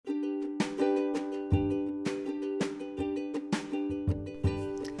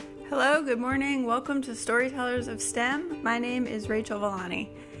Hello, good morning. Welcome to Storytellers of STEM. My name is Rachel Villani.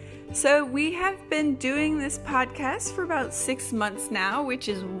 So we have been doing this podcast for about 6 months now, which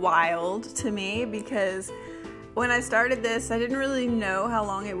is wild to me because when I started this, I didn't really know how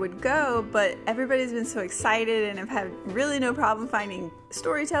long it would go, but everybody's been so excited and I've had really no problem finding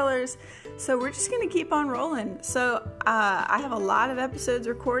storytellers. So we're just going to keep on rolling. So I have a lot of episodes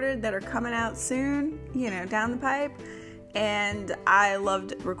recorded that are coming out soon, down the pipe. And I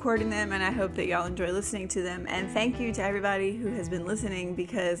loved recording them, and I hope that y'all enjoy listening to them. And thank you to everybody who has been listening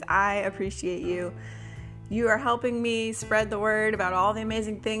because I appreciate you. You are helping me spread the word about all the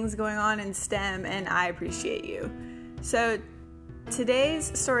amazing things going on in STEM, and I appreciate you. So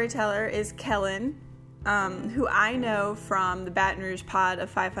today's storyteller is Kellen, who I know from the Baton Rouge pod of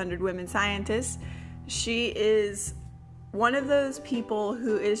 500 Women Scientists. She is one of those people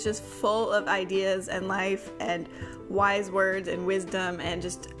who is just full of ideas and life and wise words and wisdom, and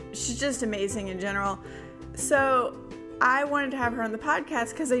she's just amazing in general. So I wanted to have her on the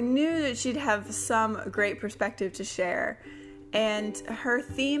podcast because I knew that she'd have some great perspective to share. And her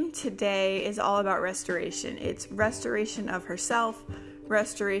theme today is all about restoration. It's restoration of herself,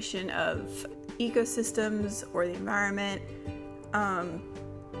 restoration of ecosystems or the environment,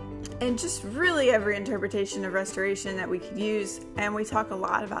 and just really every interpretation of restoration that we could use. And we talk a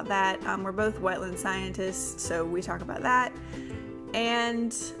lot about that. We're both wetland scientists, so we talk about that.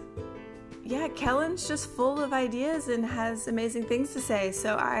 And yeah, Kellen's just full of ideas and has amazing things to say.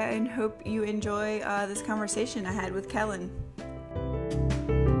 So I hope you enjoy this conversation I had with Kellen.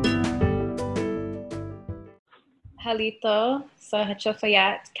 Halito, sa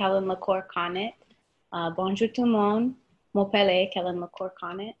hachofayat Kellen Lacour Connet. Bonjour tout le monde. M'appelle Kellen Lacour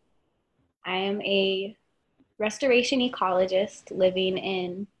Connet. I am a restoration ecologist living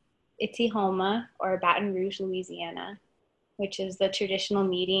in Itihoma, or Baton Rouge, Louisiana, which is the traditional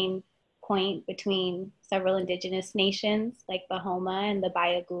meeting point between several indigenous nations like the Homa and the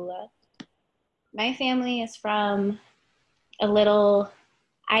Bayagula. My family is from a little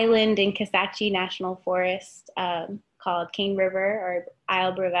island in Kisatchie National Forest called Cane River, or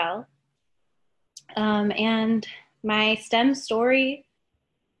Isle Breville. And my STEM story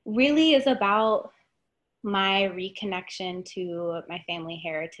really is about my reconnection to my family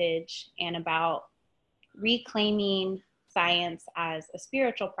heritage and about reclaiming science as a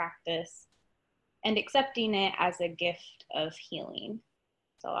spiritual practice and accepting it as a gift of healing.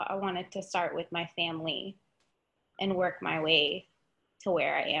 So I wanted to start with my family and work my way to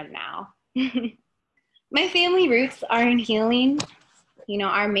where I am now. My family roots are in healing.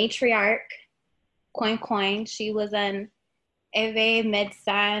 Our matriarch, Coin Coin, she was an Ewe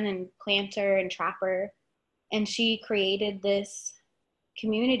medicine and planter and trapper, and she created this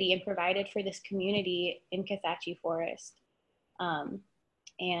community and provided for this community in Kisatchie Forest,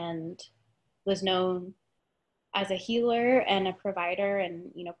 and was known as a healer and a provider,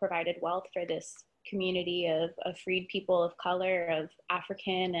 and provided wealth for this community of freed people of color, of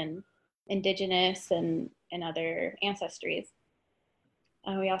African and indigenous and other ancestries.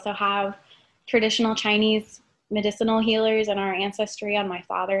 We also have traditional Chinese medicinal healers in our ancestry on my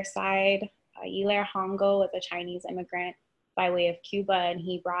father's side. Yiler Hongo was a Chinese immigrant by way of Cuba, and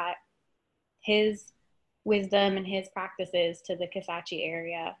he brought his wisdom and his practices to the Kisatchie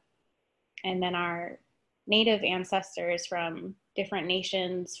area. And then our native ancestors from different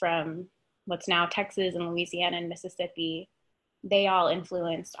nations, from what's now Texas and Louisiana and Mississippi, they all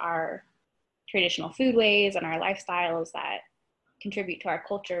influenced our traditional foodways and our lifestyles that contribute to our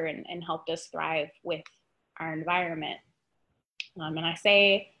culture and helped us thrive with our environment. And I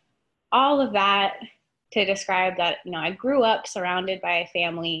say all of that to describe that, I grew up surrounded by a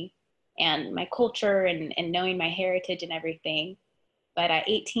family and my culture and knowing my heritage and everything. But at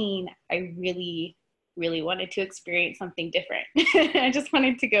 18, I really, really wanted to experience something different. I just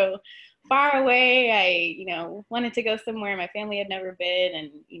wanted to go far away. I, wanted to go somewhere my family had never been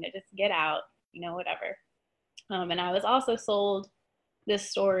and, just get out, whatever. And I was also sold this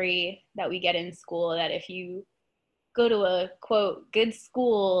story that we get in school that if you go to a, quote, good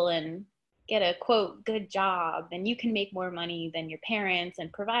school and get a, quote, good job, then you can make more money than your parents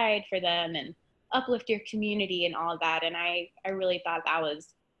and provide for them and uplift your community and all of that. And I really thought that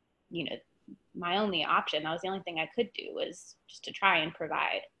was, my only option. That was the only thing I could do, was just to try and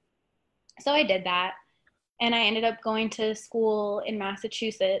provide. So I did that. And I ended up going to school in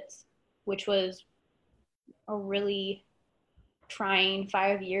Massachusetts, which was a really trying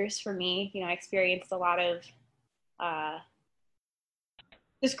 5 years for me. I experienced a lot of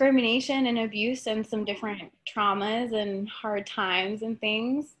discrimination and abuse and some different traumas and hard times and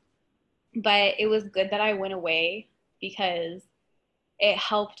things. But it was good that I went away because it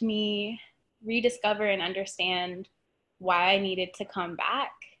helped me rediscover and understand why I needed to come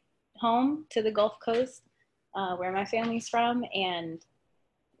back home to the Gulf Coast, where my family's from, and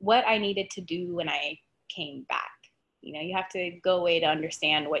what I needed to do when I came back. You know, you have to go away to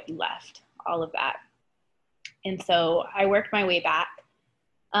understand what you left, all of that. And so I worked my way back.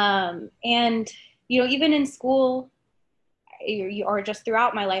 And, you know, even in school, or just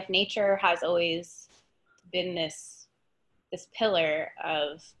throughout my life, nature has always been this pillar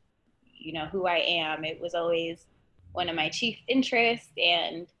of, you know, who I am. It was always one of my chief interests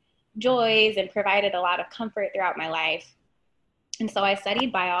and joys, and provided a lot of comfort throughout my life. And so I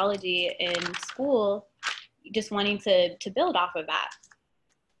studied biology in school, just wanting to build off of that.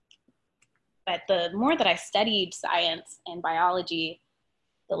 But the more that I studied science and biology,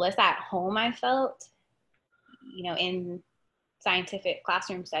 the less at home I felt, you know, in scientific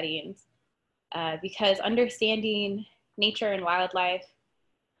classroom settings, because understanding nature and wildlife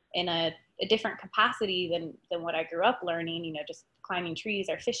in a different capacity than what I grew up learning, you know, just climbing trees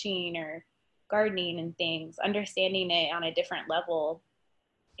or fishing or gardening and things, understanding it on a different level,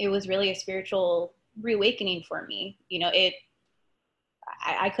 it was really a spiritual reawakening for me. You know,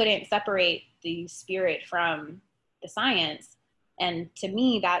 I couldn't separate the spirit from the science. And to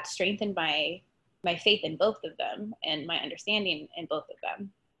me, that strengthened my faith in both of them and my understanding in both of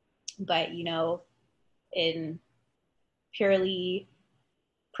them. But, you know, in purely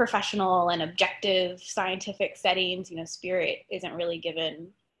professional and objective scientific settings, you know, spirit isn't really given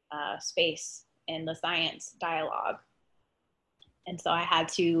space in the science dialogue. And so I had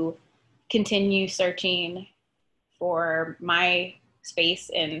to continue searching for my space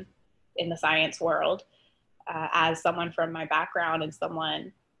in the science world, as someone from my background and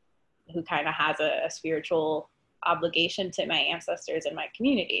someone who kind of has a spiritual obligation to my ancestors and my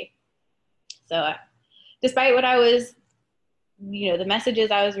community. So despite what I was, you know, the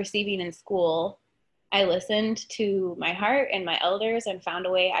messages I was receiving in school, I listened to my heart and my elders and found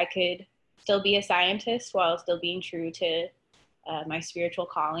a way I could still be a scientist while still being true to my spiritual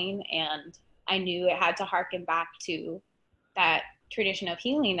calling. And I knew it had to harken back to that tradition of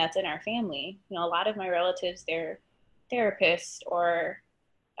healing that's in our family. You know, a lot of my relatives, they're therapists or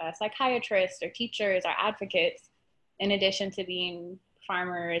psychiatrists or teachers or advocates, in addition to being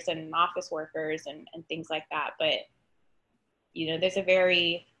farmers and office workers and things like that. But, you know, there's a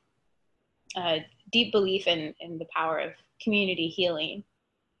very deep belief in the power of community healing.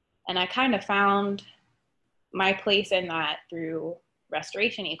 And I kind of found my place in that through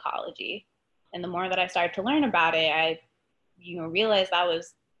restoration ecology. And the more that I started to learn about it, I, you know, realized that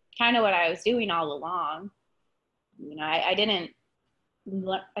was kind of what I was doing all along. You know, I didn't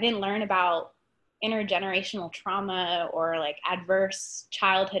learn about intergenerational trauma or like adverse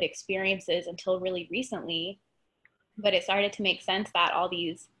childhood experiences until really recently. But it started to make sense that all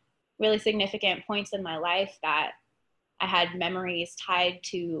these really significant points in my life that I had memories tied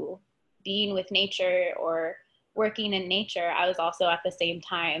to being with nature or working in nature, I was also at the same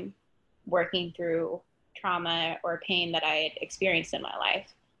time working through trauma or pain that I had experienced in my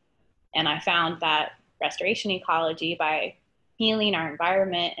life. And I found that restoration ecology, by healing our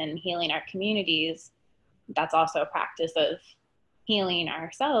environment and healing our communities, that's also a practice of healing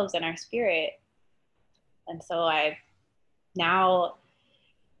ourselves and our spirit. And so I've now,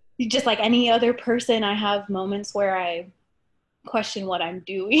 just like any other person, I have moments where I question what I'm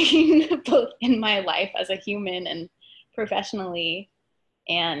doing, both in my life as a human and professionally.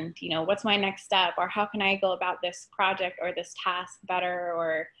 And, you know, what's my next step, or how can I go about this project or this task better,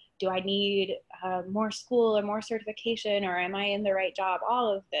 or do I need more school or more certification, or am I in the right job?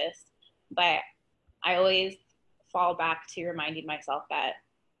 All of this. But I always fall back to reminding myself that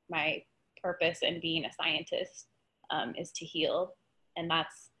my purpose in being a scientist is to heal. And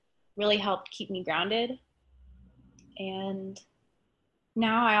that's really helped keep me grounded. And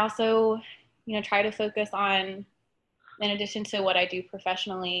now I also, you know, try to focus on, in addition to what I do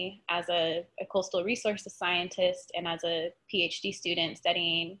professionally as a coastal resources scientist and as a PhD student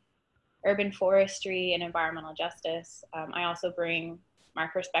studying urban forestry and environmental justice, I also bring my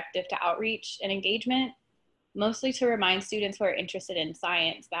perspective to outreach and engagement, mostly to remind students who are interested in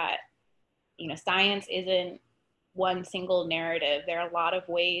science that, you know, science isn't one single narrative. There are a lot of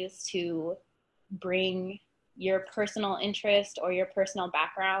ways to bring your personal interest or your personal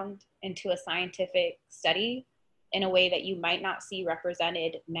background into a scientific study in a way that you might not see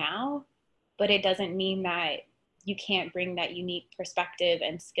represented now, but it doesn't mean that you can't bring that unique perspective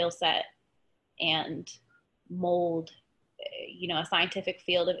and skill set and mold, you know, a scientific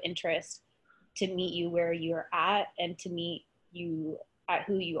field of interest to meet you where you're at and to meet you at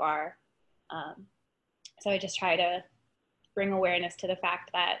who you are. So I just try to bring awareness to the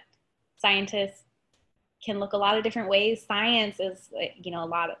fact that scientists can look a lot of different ways. Science is, you know, a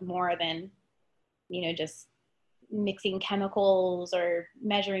lot more than, you know, just mixing chemicals or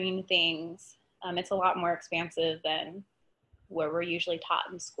measuring things. It's a lot more expansive than what we're usually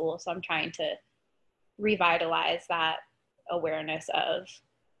taught in school. So I'm trying to revitalize that awareness of,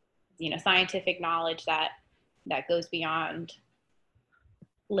 you know, scientific knowledge that goes beyond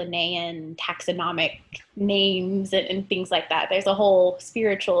Linnaean taxonomic names and things like that. There's a whole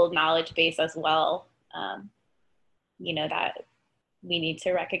spiritual knowledge base as well, you know, that we need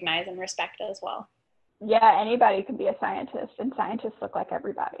to recognize and respect as well. Yeah, anybody can be a scientist, and scientists look like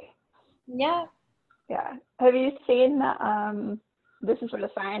everybody. Yeah. Yeah. Have you seen the "This is what a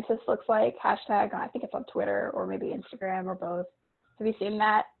scientist looks like" hashtag? I think it's on Twitter or maybe Instagram or both. Have you seen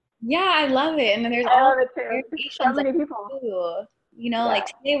that? Yeah, I love it. And then there's I all love it too. So many people. Too. You know, like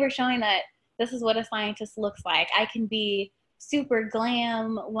today we're showing that this is what a scientist looks like. I can be super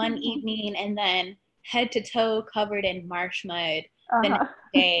glam one evening and then head to toe covered in marsh mud the next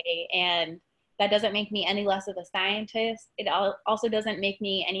day, and that doesn't make me any less of a scientist. It also doesn't make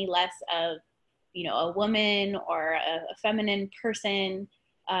me any less of, you know, a woman or a feminine person,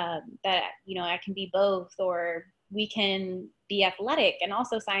 that, you know, I can be both, or we can be athletic and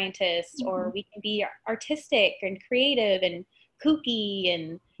also scientists, or we can be artistic and creative and kooky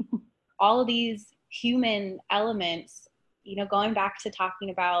and all of these human elements, you know, going back to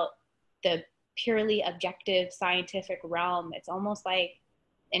talking about the purely objective scientific realm. It's almost like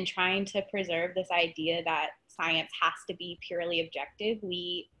in trying to preserve this idea that science has to be purely objective,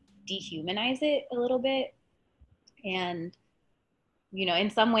 we dehumanize it a little bit. And, you know, in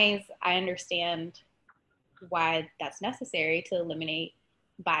some ways I understand why that's necessary, to eliminate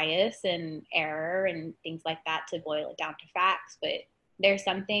bias and error and things like that, to boil it down to facts. But there's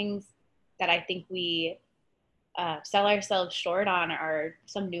some things that I think we sell ourselves short on, are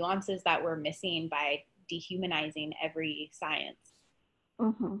some nuances that we're missing by dehumanizing every science.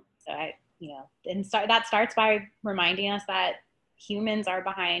 So you know, and that starts by reminding us that humans are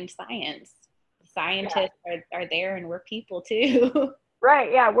behind science. Scientists are there, and we're people too.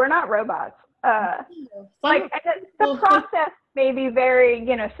 Right. Yeah. We're not robots. Like the process may be very,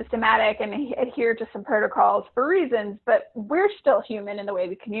 you know, systematic and adhere to some protocols for reasons, but we're still human in the way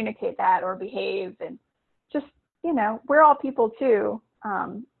we communicate that or behave, and just, you know, we're all people too.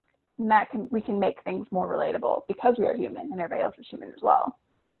 And we can make things more relatable because we are human and everybody else is human as well.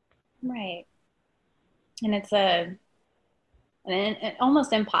 Right. And it's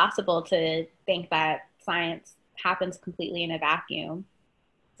almost impossible to think that science happens completely in a vacuum.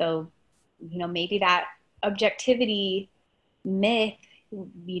 So, you know, maybe that objectivity myth,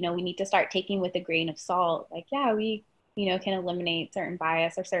 you know, we need to start taking with a grain of salt. Like, yeah, we, you know, can eliminate certain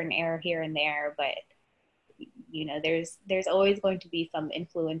bias or certain error here and there, but, you know, there's always going to be some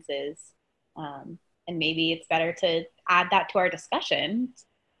influences. And maybe it's better to add that to our discussions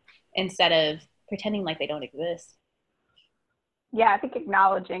instead of pretending like they don't exist. Yeah, I think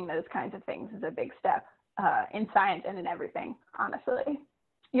acknowledging those kinds of things is a big step in science and in everything, honestly.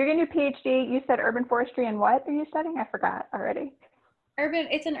 You're getting your PhD, you said urban forestry, and what are you studying? I forgot already.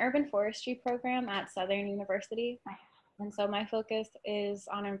 It's an urban forestry program at Southern University. Nice. And so my focus is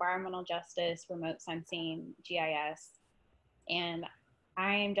on environmental justice, remote sensing, GIS. And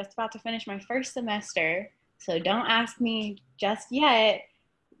I am just about to finish my first semester, so don't ask me just yet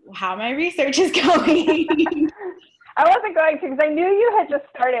how my research is going. I wasn't going to, because I knew you had just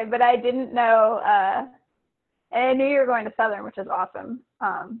started, but I didn't know, and I knew you were going to Southern, which is awesome,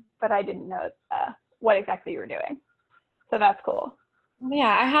 but I didn't know what exactly you were doing. So that's cool.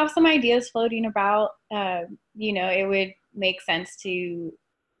 Yeah, I have some ideas floating about. You know, it would make sense to,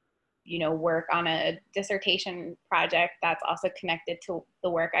 you know, work on a dissertation project that's also connected to the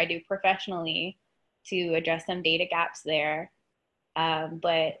work I do professionally to address some data gaps there.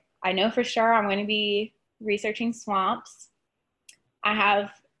 But I know for sure I'm going to be researching swamps. I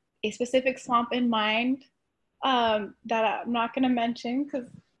have a specific swamp in mind that I'm not going to mention because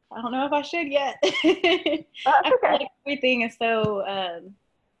I don't know if I should yet. I feel like everything is so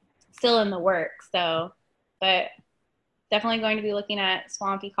still in the works. So, but definitely going to be looking at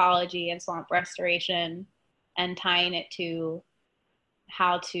swamp ecology and swamp restoration and tying it to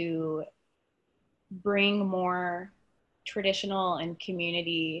how to bring more traditional and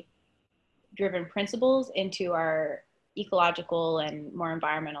community driven principles into our ecological and more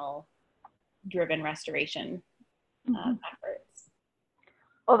environmental driven restoration efforts.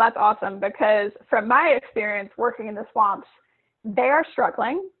 Well, that's awesome, because from my experience working in the swamps, they are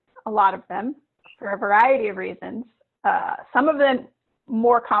struggling, a lot of them, for a variety of reasons. Some of them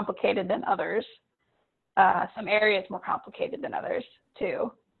more complicated than others. some areas more complicated than others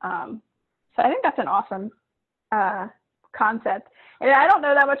too. So I think that's an awesome concept. And I don't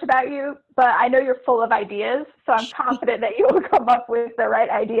know that much about you, but I know you're full of ideas. So I'm confident that you will come up with the right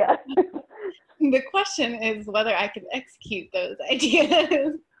idea. The question is whether I can execute those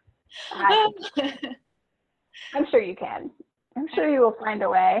ideas. I'm sure you can. I'm sure you will find a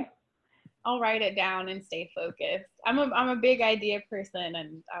way. I'll write it down and stay focused. I'm a big idea person,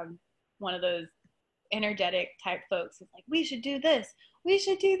 and I'm one of those energetic type folks who's like, we should do this,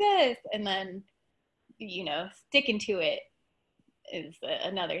 and then sticking to it is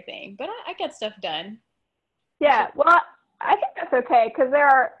another thing. But I get stuff done. Yeah, well, I think that's okay, because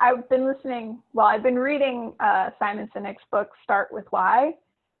I've been reading Simon Sinek's book Start With Why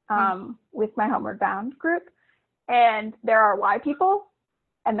with my Homeward Bound group, and there are why people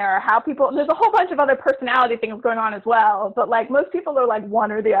and there are how people, and there's a whole bunch of other personality things going on as well, but like most people are like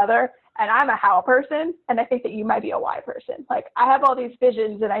one or the other, and I'm a how person, and I think that you might be a why person. Like I have all these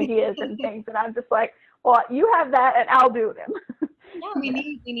visions and ideas and things, and I'm just like, well, you have that and I'll do them. Yeah,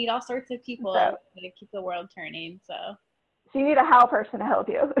 we need all sorts of people to keep the world turning. So you need a how person to help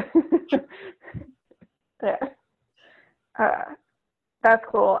you. Yeah. That's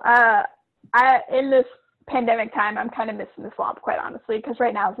cool. In this pandemic time, I'm kind of missing the swamp, quite honestly, because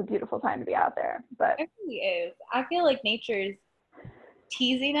right now is a beautiful time to be out there. But it really is. I feel like nature's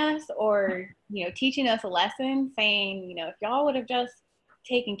teasing us, or teaching us a lesson, saying, if y'all would have just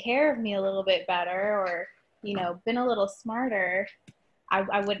taken care of me a little bit better, or been a little smarter,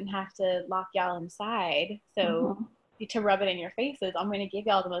 I wouldn't have to lock y'all inside. So to rub it in your faces, I'm going to give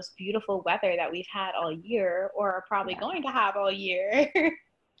y'all the most beautiful weather that we've had all year, or are probably going to have all year.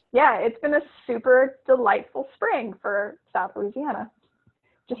 Yeah, it's been a super delightful spring for South Louisiana.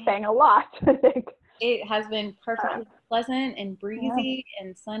 Just saying a lot, I think. It has been perfectly pleasant and breezy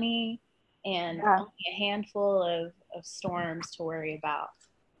and sunny, and only a handful of storms to worry about.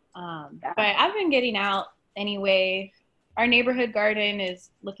 But I've been getting out anyway. Our neighborhood garden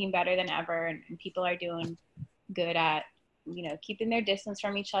is looking better than ever, and people are doing good at, keeping their distance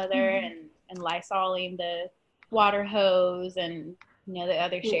from each other, and Lysoling the water hose and, the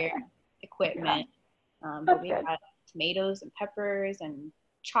other shared equipment. But we've got tomatoes and peppers and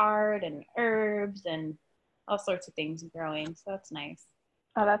chard and herbs and all sorts of things growing. So that's nice.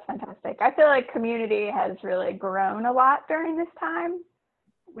 Oh, that's fantastic. I feel like community has really grown a lot during this time,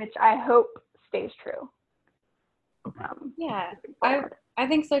 which I hope stays true. I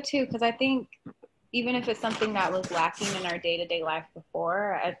think so too, because I think even if it's something that was lacking in our day-to-day life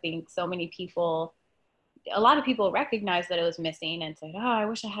before, I think a lot of people recognized that it was missing and said, oh, I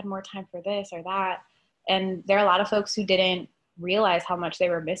wish I had more time for this or that. And there are a lot of folks who didn't realize how much they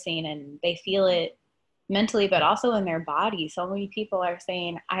were missing, and they feel it mentally, but also in their body. So many people are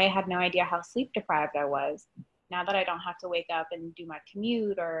saying, I had no idea how sleep deprived I was. Now that I don't have to wake up and do my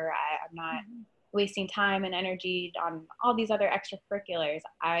commute, or I'm not wasting time and energy on all these other extracurriculars,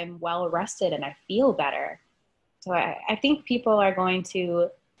 I'm well rested and I feel better. So I think people are going to,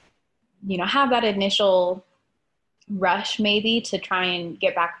 have that initial rush maybe to try and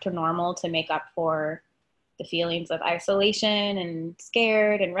get back to normal, to make up for the feelings of isolation and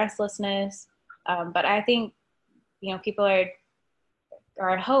scared and restlessness. But I think, people are,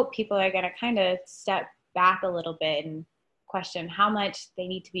 or I hope people are going to kind of step back a little bit and question how much they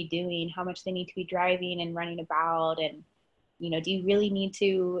need to be doing, how much they need to be driving and running about. And, do you really need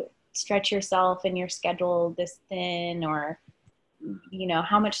to stretch yourself and your schedule this thin? Or,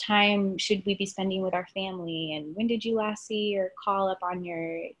 how much time should we be spending with our family? And when did you last see or call up on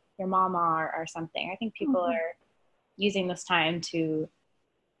your mama or something? I think people are using this time to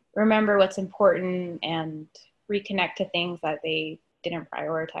remember what's important and reconnect to things that they didn't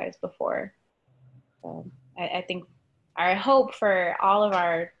prioritize before. So I think, I hope for all of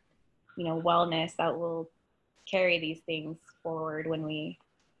our, wellness, that we'll carry these things forward when we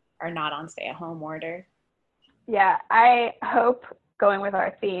are not on stay-at-home order. Yeah, I hope, going with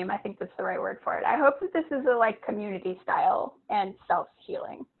our theme, I think that's the right word for it, I hope that this is a community style and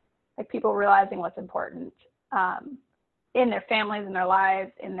self-healing, like people realizing what's important in their families, in their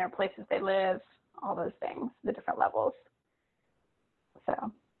lives, in their places they live, all those things, the different levels.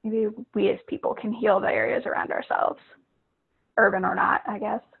 So maybe we as people can heal the areas around ourselves, urban or not, I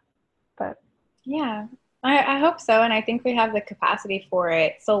guess. But yeah, I hope so. And I think we have the capacity for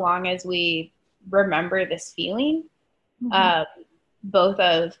it, so long as we remember this feeling, both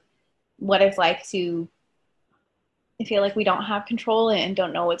of what it's like to feel like we don't have control and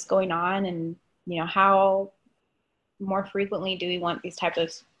don't know what's going on, and how more frequently do we want these types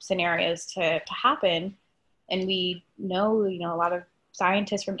of scenarios to happen. And we know, a lot of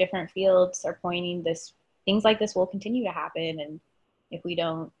scientists from different fields are pointing this things like this will continue to happen. And if we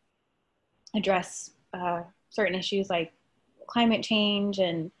don't address certain issues like climate change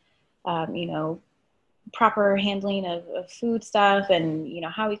and, you know, proper handling of food stuff and, you know,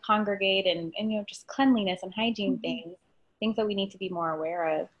 how we congregate and you know, just cleanliness and hygiene things that we need to be more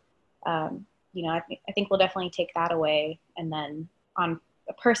aware of. You know, I think we'll definitely take that away. And then on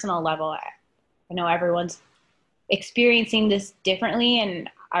a personal level, I know everyone's experiencing this differently, and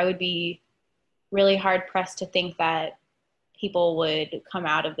I would be really hard pressed to think that people would come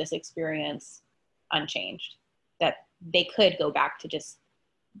out of this experience unchanged, that they could go back to just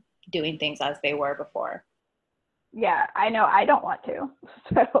doing things as they were before. Yeah, I know I don't want to.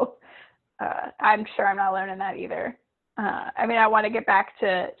 So I'm sure I'm not alone in that either. I mean, I want to get back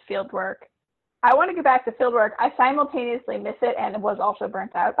to field work. I simultaneously miss it and was also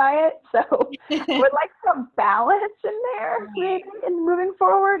burnt out by it. So I would like some balance in there, maybe, in moving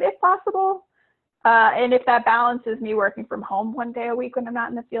forward, if possible. And if that balance is me working from home one day a week when I'm not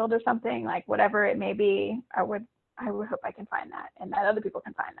in the field or something, like whatever it may be, I would hope I can find that, and that other people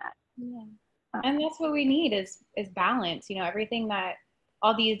can find that. Yeah. And that's what we need is balance. You know, everything that,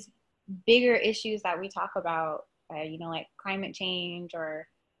 all these bigger issues that we talk about, you know, like climate change or,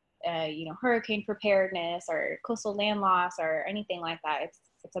 you know, hurricane preparedness or coastal land loss or anything like that.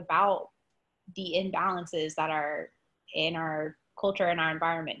 It's about the imbalances that are in our culture and our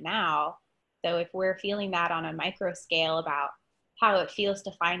environment now. So if we're feeling that on a micro scale about how it feels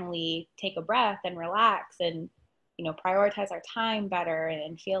to finally take a breath and relax and, you know, prioritize our time better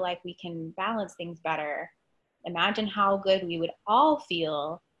and feel like we can balance things better, imagine how good we would all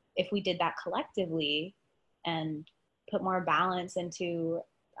feel if we did that collectively and put more balance into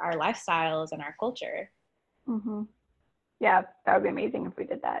our lifestyles and our culture. Mm-hmm. Yeah, that would be amazing if we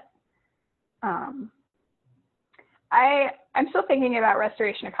did that. I'm still thinking about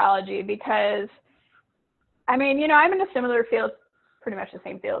restoration ecology because, I mean, you know, I'm in a similar field, pretty much the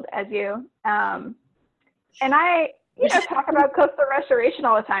same field as you. And I, you know, talk about coastal restoration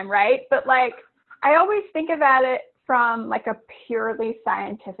all the time, right? But like, I always think about it from like a purely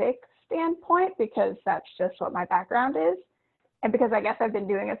scientific standpoint because that's just what my background is. And because I guess I've been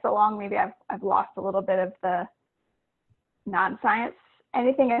doing it so long, maybe I've lost a little bit of the non-science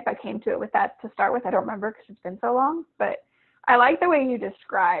anything if I came to it with that to start with. I don't remember because it's been so long, but I like the way you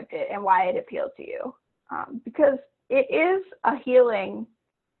described it and why it appealed to you, because it is a healing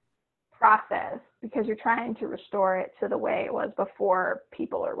process because you're trying to restore it to the way it was before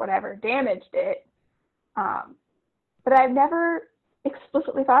people or whatever damaged it. But I've never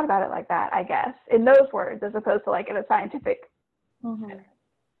explicitly thought about it like that, I guess, in those words, as opposed to like in a scientific. Mm-hmm.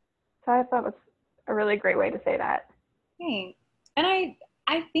 So I thought it was a really great way to say that. Thanks. And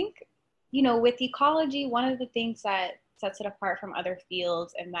I think, you know, with ecology, one of the things that sets it apart from other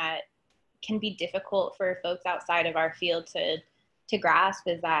fields and that can be difficult for folks outside of our field to grasp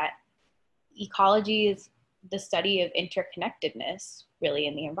is that ecology is the study of interconnectedness really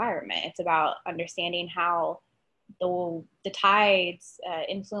in the environment. It's about understanding how the tides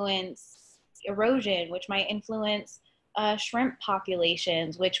influence erosion, which might influence shrimp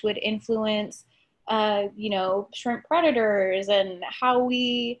populations, which would influence you know, shrimp predators, and how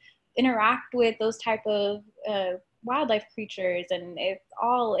we interact with those type of wildlife creatures, and it's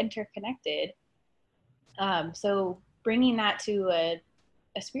all interconnected. So bringing that to a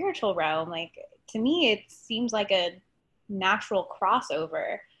spiritual realm, like, to me, it seems like a natural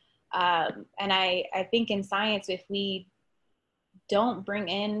crossover. And I think in science, if we don't bring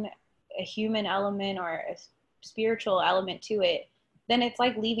in a human element or a spiritual element to it, then it's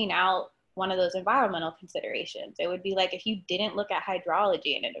like leaving out one of those environmental considerations. It would be like if you didn't look at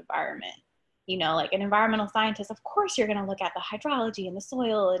hydrology in an environment, you know, like an environmental scientist, of course you're going to look at the hydrology and the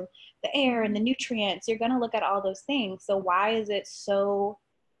soil and the air and the nutrients. You're going to look at all those things. So why is it so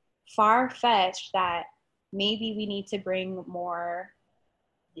far-fetched that maybe we need to bring more,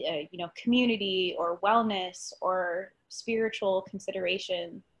 you know, community or wellness or spiritual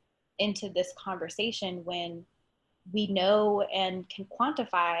consideration into this conversation when we know and can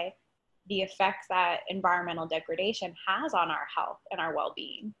quantify the effects that environmental degradation has on our health and our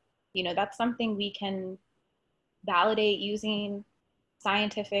well-being? You know, that's something we can validate using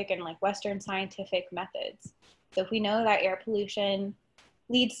scientific and like Western scientific methods. So if we know that air pollution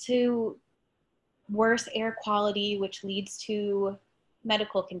leads to worse air quality, which leads to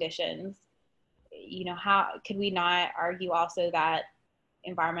medical conditions, you know, how could we not argue also that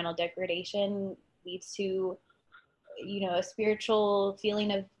environmental degradation leads to, you know, a spiritual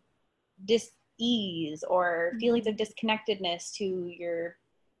feeling of dis-ease or feelings of disconnectedness to your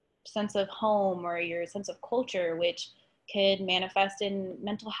sense of home or your sense of culture, which could manifest in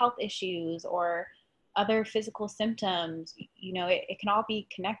mental health issues or other physical symptoms, it can all be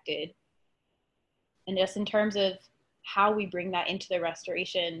connected. And just in terms of how we bring that into the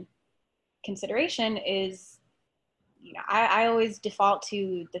restoration consideration is, I always default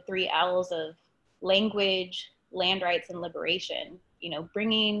to the 3 L's of language, land rights, and liberation.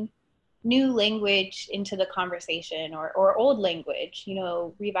 Bringing new language into the conversation, or old language,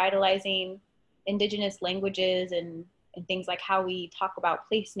 revitalizing indigenous languages and things like how we talk about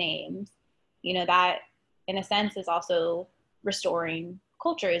place names, that in a sense is also restoring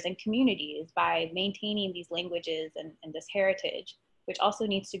cultures and communities by maintaining these languages and this heritage, which also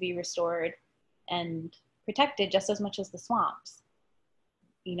needs to be restored and protected just as much as the swamps,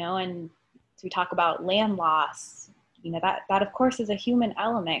 and we talk about land loss, that of course is a human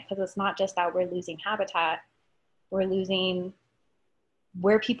element, because it's not just that we're losing habitat, we're losing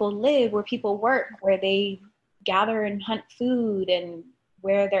where people live, where people work, where they gather and hunt food, and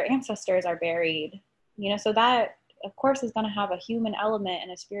where their ancestors are buried, so that of course is going to have a human element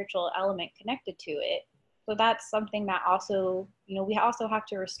and a spiritual element connected to it. So that's something that also, we also have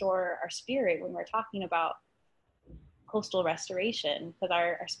to restore our spirit when we're talking about coastal restoration, because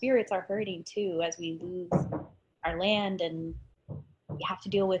our spirits are hurting too as we lose our land, and we have to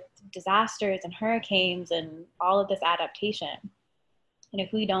deal with disasters and hurricanes and all of this adaptation. And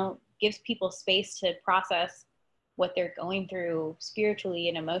if we don't give people space to process what they're going through spiritually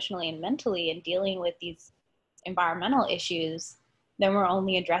and emotionally and mentally and dealing with these environmental issues, then we're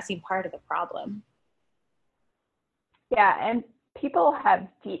only addressing part of the problem. Yeah, and people have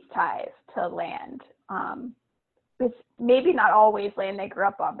deep ties to land. It's maybe not always land they grew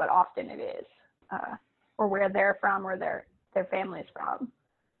up on, but often it is, or where they're from, or their family's from.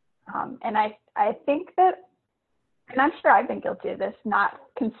 And I think that, and I'm sure I've been guilty of this, not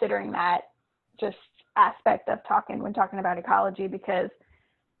considering that just aspect of when talking about ecology, because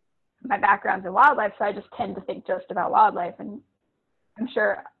my background's in wildlife, so I just tend to think just about wildlife. And I'm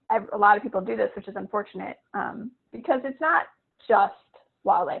sure a lot of people do this, which is unfortunate, because it's not just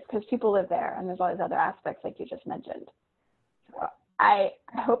wildlife, because people live there and there's all these other aspects like you just mentioned. So I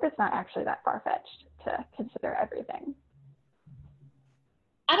hope it's not actually that far-fetched to consider everything.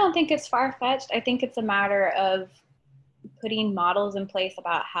 I don't think it's far-fetched. I think it's a matter of putting models in place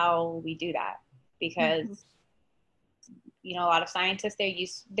about how we do that, because a lot of scientists,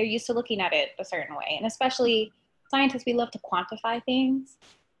 they're used to looking at it a certain way, and especially scientists, we love to quantify things.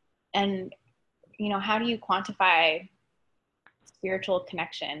 And how do you quantify spiritual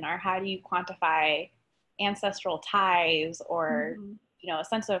connection, or how do you quantify ancestral ties, or a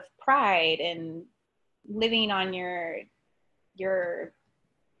sense of pride in living on your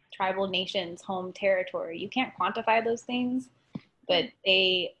tribal nation's home territory? You can't quantify those things, but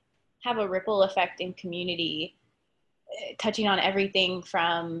they have a ripple effect in community, touching on everything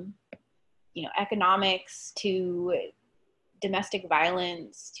from economics to domestic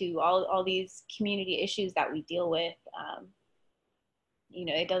violence to all these community issues that we deal with.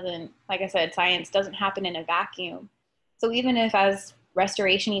 It doesn't, like I said, science doesn't happen in a vacuum. So even if as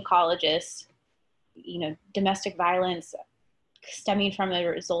restoration ecologists, domestic violence stemming from the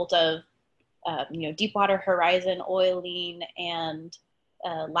result of, Deepwater Horizon oiling and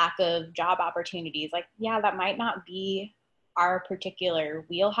lack of job opportunities, that might not be our particular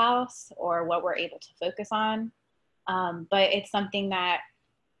wheelhouse or what we're able to focus on. But it's something that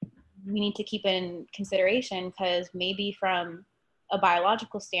we need to keep in consideration, because maybe from a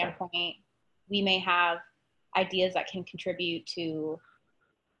biological standpoint, we may have ideas that can contribute to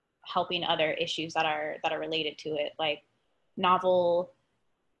helping other issues that are related to it, like novel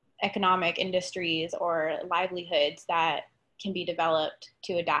economic industries or livelihoods that can be developed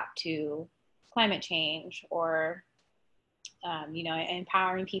to adapt to climate change, or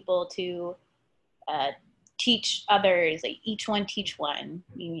empowering people to teach others, like each one teach one,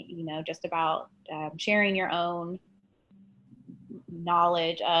 just about sharing your own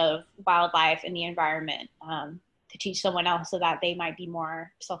knowledge of wildlife and the environment to teach someone else, so that they might be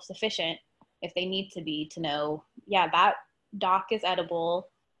more self-sufficient if they need to be, to know, that dock is edible,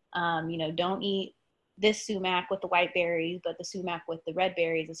 don't eat this sumac with the white berries, but the sumac with the red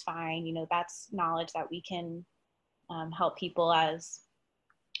berries is fine. That's knowledge that we can help people as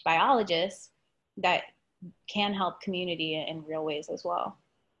biologists that can help community in real ways as well.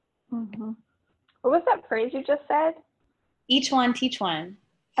 Mm-hmm. What was that phrase you just said? Each one teach one.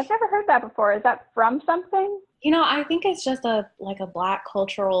 I've never heard that before. Is that from something? I think it's just a Black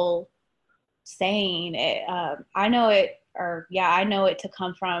cultural saying. I know it to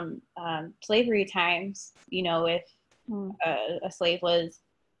come from slavery times. If a slave was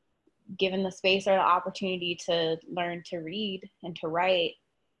given the space or the opportunity to learn to read and to write,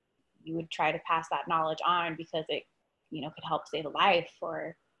 you would try to pass that knowledge on because it, could help save a life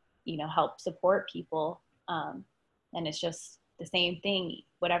or, help support people. And it's just the same thing.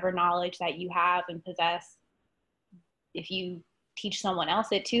 Whatever knowledge that you have and possess, if you teach someone else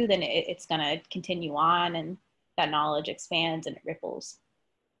it too, then it's going to continue on, and that knowledge expands and it ripples.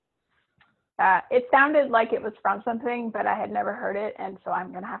 It sounded like it was from something, but I had never heard it. And so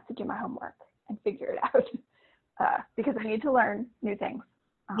I'm going to have to do my homework and figure it out because I need to learn new things.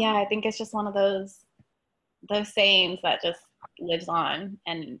 Yeah, I think it's just one of those sayings that just lives on,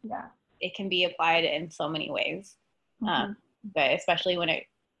 and it can be applied in so many ways. But especially when it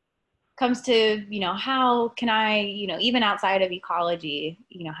comes to, how can I, even outside of ecology,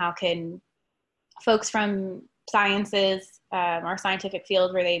 how can folks from sciences or scientific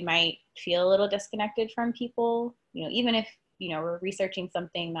fields where they might feel a little disconnected from people, even if, we're researching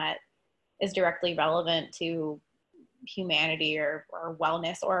something that is directly relevant to humanity or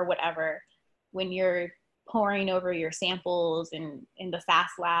wellness or whatever, when you're poring over your samples in the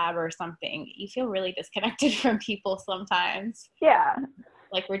SAS lab or something, you feel really disconnected from people sometimes. Yeah.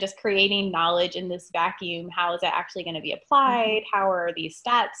 Like we're just creating knowledge in this vacuum. How is it actually going to be applied? How are these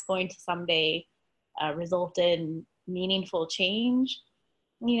stats going to someday result in meaningful change?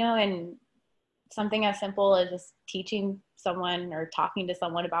 And something as simple as just teaching someone or talking to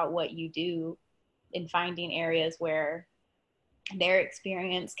someone about what you do and finding areas where their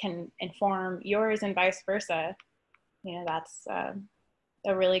experience can inform yours and vice versa. That's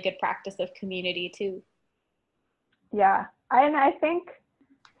a really good practice of community too. Yeah. And I think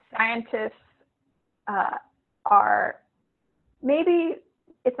scientists are, maybe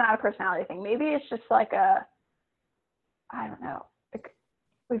it's not a personality thing. Maybe it's just like I don't know. Like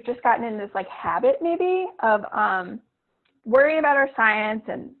we've just gotten in this like habit maybe of worrying about our science,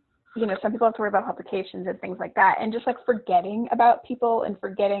 and some people have to worry about publications and things like that, and just like forgetting about people and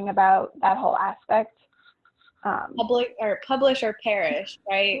forgetting about that whole aspect. Publish or perish,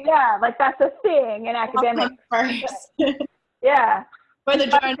 right? Yeah, like that's a thing in academics. First. Yeah. For the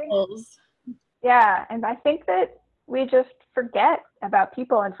journals. Yeah, and I think that we just forget about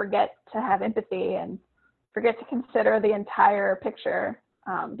people and forget to have empathy and forget to consider the entire picture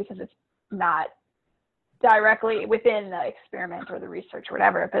because it's not directly within the experiment or the research or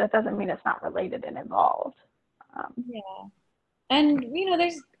whatever, but it doesn't mean it's not related and involved. Yeah. And,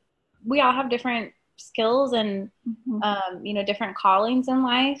 we all have different skills and, different callings in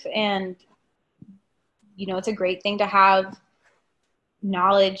life. And, it's a great thing to have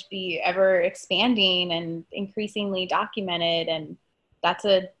knowledge be ever expanding and increasingly documented. And that's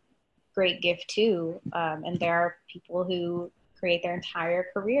a great gift too. And there are people who create their entire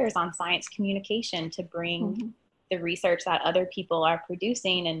careers on science communication to bring the research that other people are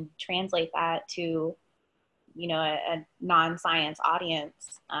producing and translate that to, a non-science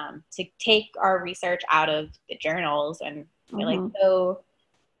audience, to take our research out of the journals and be like, so,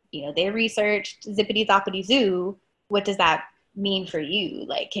 they researched zippity zoppity zoo. What does that mean for you?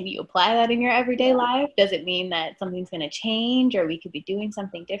 Like, can you apply that in your everyday life? Does it mean that something's going to change or we could be doing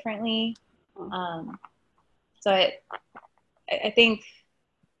something differently? So I think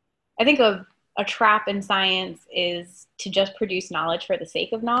a trap in science is to just produce knowledge for the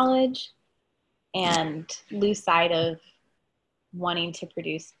sake of knowledge and lose sight of wanting to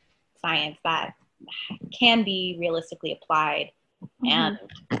produce science that can be realistically applied and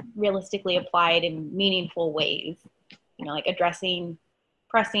realistically applied in meaningful ways, like addressing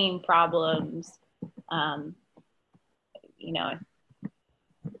pressing problems,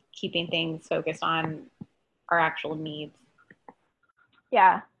 keeping things focused on our actual needs.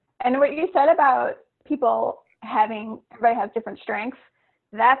 Yeah. And what you said about everybody has different strengths,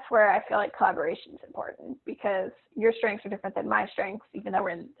 that's where I feel like collaboration is important, because your strengths are different than my strengths, even though we're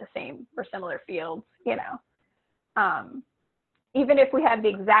in the same or similar fields, even if we had the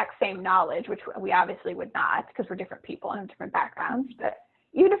exact same knowledge, which we obviously would not because we're different people and have different backgrounds, but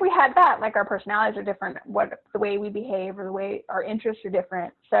even if we had that, like our personalities are different, the way we behave or the way our interests are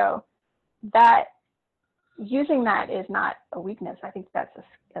different. So that using that is not a weakness. I think that's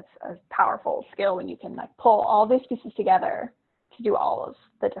a powerful skill when you can like pull all these pieces together to do all of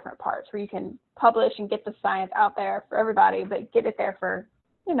the different parts, where you can publish and get the science out there for everybody, but get it there for,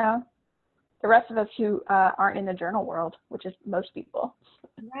 the rest of us who aren't in the journal world, which is most people.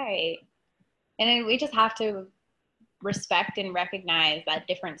 Right. And we just have to respect and recognize that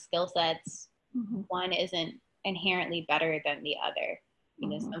different skill sets, one isn't inherently better than the other.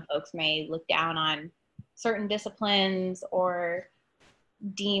 Some folks may look down on certain disciplines or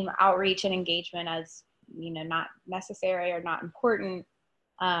deem outreach and engagement as, not necessary or not important,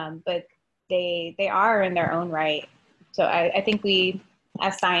 but they are in their own right. So I think we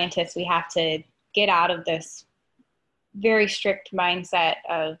as scientists, we have to get out of this very strict mindset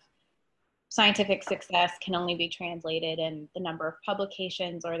of scientific success can only be translated in the number of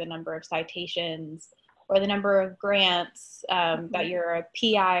publications or the number of citations or the number of grants that you're a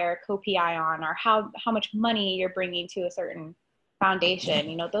PI or co-PI on, or how much money you're bringing to a certain foundation.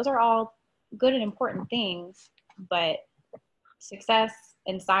 You know, those are all good and important things, but success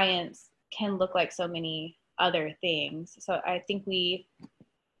in science can look like so many other things. So I think we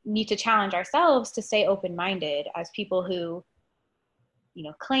need to challenge ourselves to stay open-minded as people who, you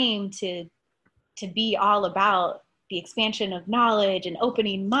know, claim to be all about the expansion of knowledge and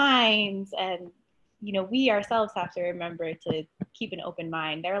opening minds. And, you know, we ourselves have to remember to keep an open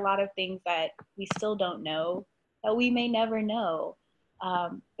mind. There are a lot of things that we still don't know, that we may never know.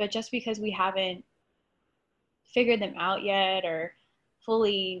 But just because we haven't figured them out yet, or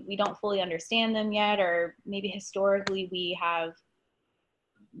we don't fully understand them yet, or maybe historically we have,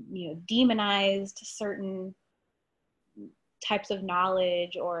 you know, demonized certain types of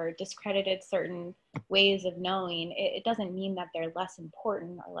knowledge or discredited certain ways of knowing, it doesn't mean that they're less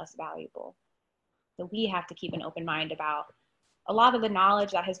important or less valuable. So we have to keep an open mind about a lot of the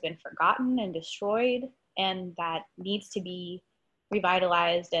knowledge that has been forgotten and destroyed, and that needs to be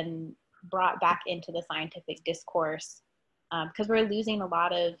revitalized and brought back into the scientific discourse, because we're losing a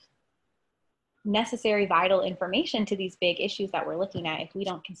lot of necessary, vital information to these big issues that we're looking at if we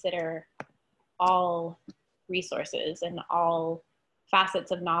don't consider all resources and all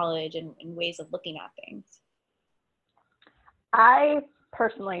facets of knowledge and ways of looking at things.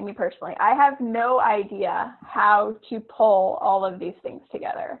 Me personally, I have no idea how to pull all of these things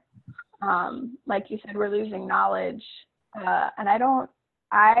together. Like you said, we're losing knowledge, and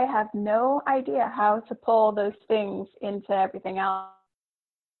I have no idea how to pull those things into everything else.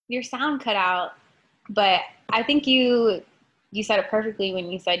 Your sound cut out, but I think you said it perfectly when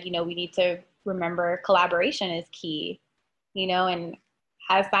you said, you know, we need to remember collaboration is key, you know, and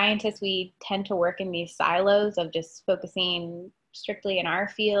as scientists, we tend to work in these silos of just focusing strictly in our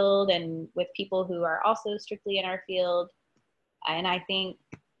field and with people who are also strictly in our field. And I think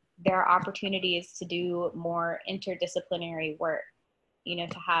there are opportunities to do more interdisciplinary work, you know,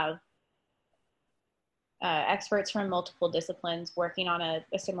 to have experts from multiple disciplines working on a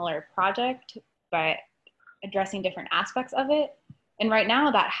similar project, but addressing different aspects of it. And right now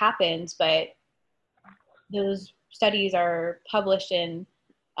that happens, but those studies are published in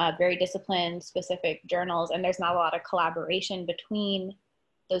very discipline-specific journals, and there's not a lot of collaboration between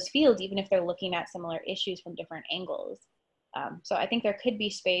those fields, even if they're looking at similar issues from different angles. So I think there could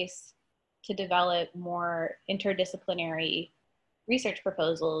be space to develop more interdisciplinary research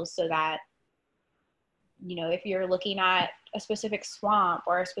proposals so that, you know, if you're looking at a specific swamp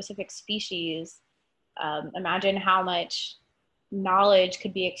or a specific species, imagine how much knowledge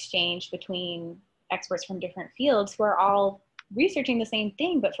could be exchanged between experts from different fields who are all researching the same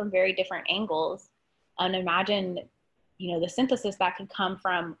thing, but from very different angles. And imagine, you know, the synthesis that could come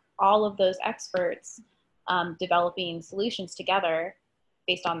from all of those experts developing solutions together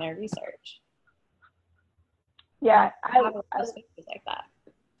based on their research. Yeah, I have a lot of spaces like that.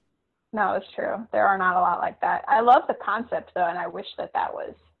 No, it's true. There are not a lot like that. I love the concept though, and I wish that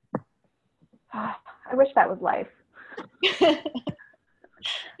was life.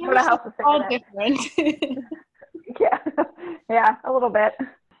 We're all different. Yeah, a little bit.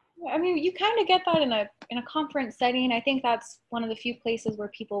 I mean, you kind of get that in a conference setting. I think that's one of the few places where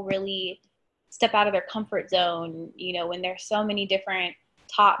people really step out of their comfort zone, you know, when there's so many different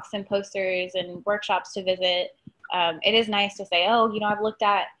talks and posters and workshops to visit. It is nice to say, oh, you know, I've looked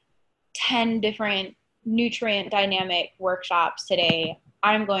at 10 different nutrient dynamic workshops today.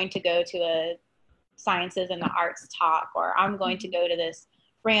 I'm going to go to a sciences and the arts talk, or I'm going to go to this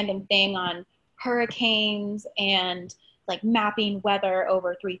random thing on hurricanes and like mapping weather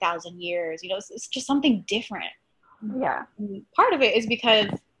over 3,000 years. You know, it's just something different. Yeah. And part of it is because,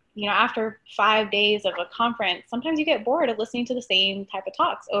 you know, after 5 days of a conference, sometimes you get bored of listening to the same type of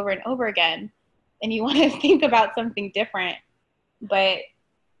talks over and over again, and you want to think about something different. But,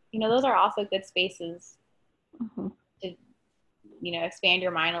 you know, those are also good spaces to, you know, expand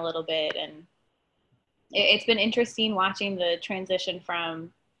your mind a little bit. And it's been interesting watching the transition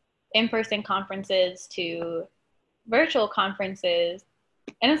from in-person conferences to virtual conferences.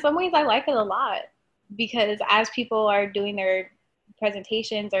 And in some ways I like it a lot, because as people are doing their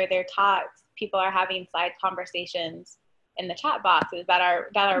presentations or their talks, people are having side conversations in the chat boxes that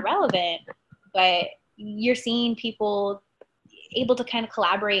are relevant, but you're seeing people able to kind of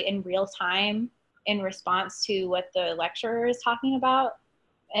collaborate in real time in response to what the lecturer is talking about.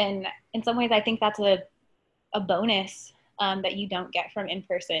 And in some ways I think that's a bonus that you don't get from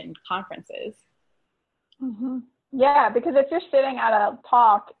in-person conferences. Mm-hmm. Yeah, because if you're sitting at a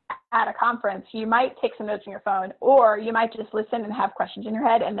talk at a conference, you might take some notes on your phone, or you might just listen and have questions in your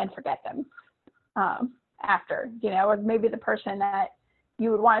head and then forget them after, or maybe the person that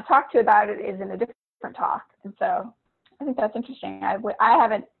you would want to talk to about it is in a different talk. And so I think that's interesting. I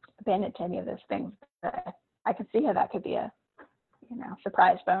haven't been into any of those things, but I can see how that could be a,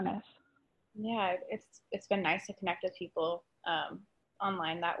 surprise bonus. Yeah, it's been nice to connect with people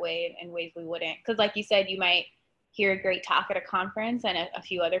online that way in ways we wouldn't. Because like you said, you might hear a great talk at a conference and a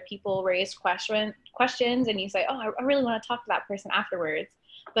few other people raise questions and you say, oh, I really want to talk to that person afterwards.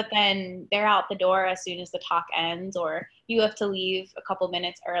 But then they're out the door as soon as the talk ends, or you have to leave a couple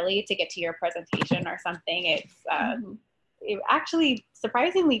minutes early to get to your presentation or something. It's actually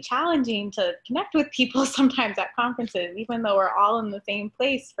surprisingly challenging to connect with people sometimes at conferences, even though we're all in the same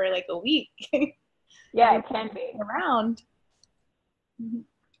place for like a week. Yeah, it can be. Around.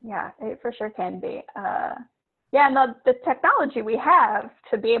 Yeah, it for sure can be. Yeah, and the technology we have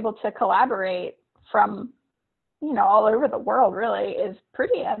to be able to collaborate from, all over the world really is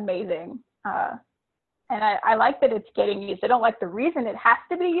pretty amazing. And I like that it's getting used. I don't like the reason it has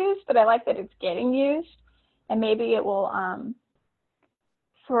to be used, but I like that it's getting used. And maybe it will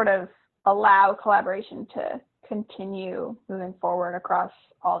sort of allow collaboration to continue moving forward across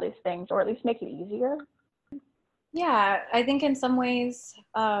all these things, or at least make it easier. Yeah, I think in some ways,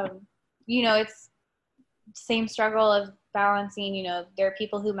 it's same struggle of balancing, there are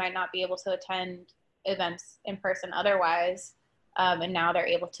people who might not be able to attend events in person otherwise, and now they're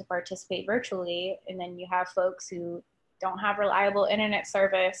able to participate virtually. And then you have folks who don't have reliable internet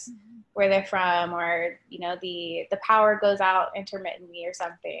service where they're from, or, the power goes out intermittently or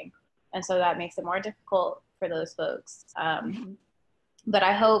something. And so that makes it more difficult for those folks. But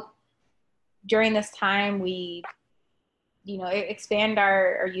I hope during this time we, expand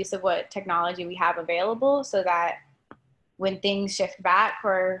our use of what technology we have available, so that when things shift back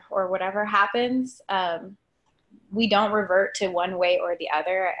or whatever happens, we don't revert to one way or the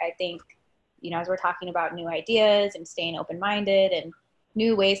other. I think, as we're talking about new ideas and staying open-minded and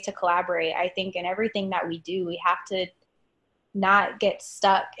new ways to collaborate, I think in everything that we do, we have to not get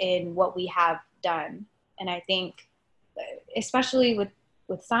stuck in what we have done. And I think, especially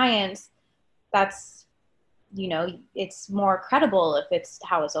with science, that's, it's more credible if it's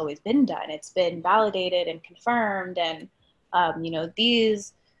how it's always been done. It's been validated and confirmed. And,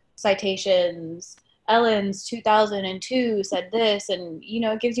 these citations, Ellen's 2002 said this, and,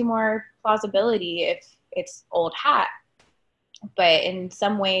 it gives you more plausibility if it's old hat. But in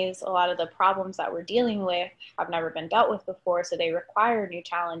some ways, a lot of the problems that we're dealing with have never been dealt with before, so they require new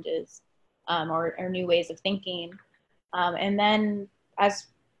challenges or new ways of thinking. And then as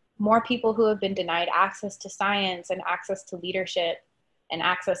more people who have been denied access to science and access to leadership and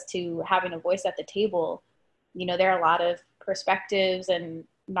access to having a voice at the table, there are a lot of perspectives and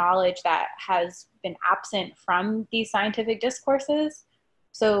knowledge that has been absent from these scientific discourses.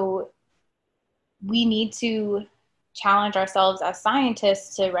 So we need to challenge ourselves as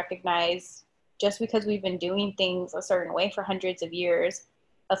scientists to recognize, just because we've been doing things a certain way for hundreds of years,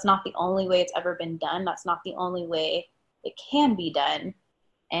 that's not the only way it's ever been done. That's not the only way it can be done,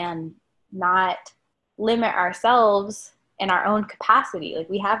 and not limit ourselves in our own capacity. Like,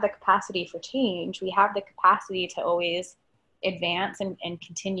 we have the capacity for change. We have the capacity to always advance and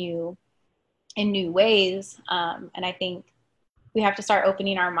continue in new ways. And I think we have to start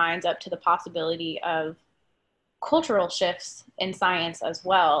opening our minds up to the possibility of cultural shifts in science as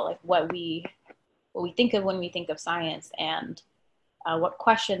well, like what we think of when we think of science, and what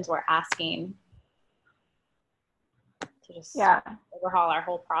questions we're asking, to just overhaul our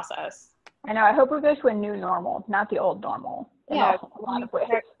whole process. I know. I hope we go to a new normal, not the old normal. Yeah, a lot of ways.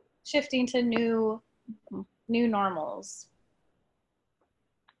 Shifting to new normals.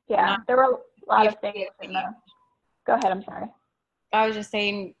 Yeah, there were a lot of things. Go ahead. I'm sorry. I was just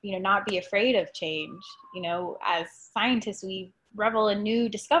saying, not be afraid of change. As scientists, we revel in new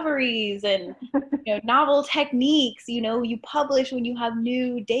discoveries and, novel techniques. You publish when you have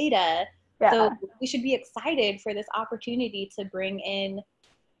new data. Yeah. So we should be excited for this opportunity to bring in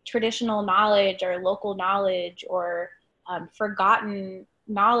traditional knowledge or local knowledge or forgotten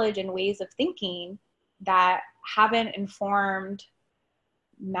knowledge and ways of thinking that haven't informed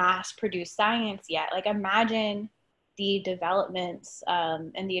mass-produced science yet. Like, imagine the developments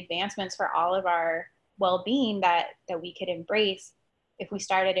and the advancements for all of our well-being that we could embrace if we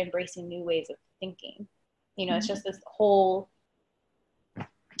started embracing new ways of thinking. It's just this whole,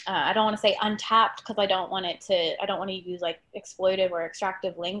 I don't want to say untapped, because I don't want to use like exploitive or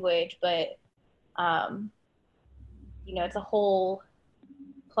extractive language, but it's a whole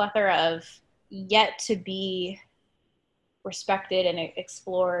plethora of yet to be respected and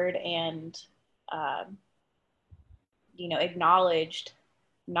explored and, acknowledged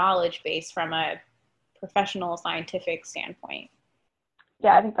knowledge base from a professional scientific standpoint.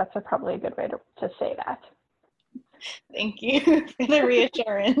 Yeah, I think that's probably a good way to say that. Thank you for the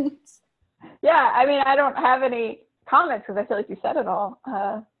reassurance. Yeah, I mean, I don't have any comments because I feel like you said it all.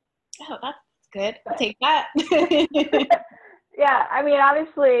 Oh, that's good. I'll take that. Yeah, I mean,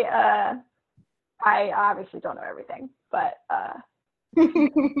 obviously, I obviously don't know everything, but nobody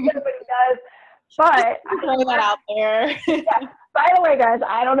does. But throw that out there. Yeah. By the way, guys,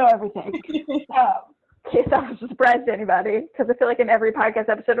 I don't know everything. In case that was a surprise to anybody, because I feel like in every podcast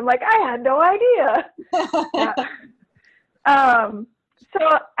episode, I'm like, I had no idea. So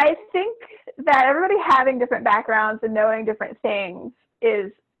I think that everybody having different backgrounds and knowing different things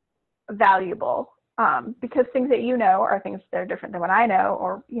is valuable, because things that you know are things that are different than what I know,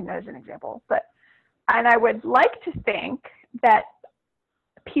 or, as an example. And I would like to think that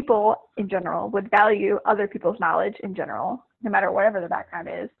people in general would value other people's knowledge in general, no matter whatever their background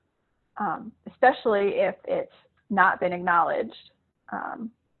is, especially if it's not been acknowledged,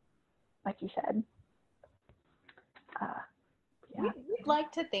 like you said. Yeah. We'd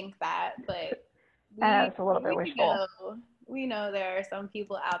like to think that, but it's a little bit wishful. We know there are some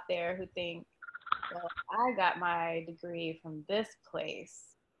people out there who think, well, I got my degree from this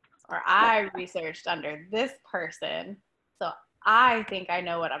place, or I researched under this person, so I think I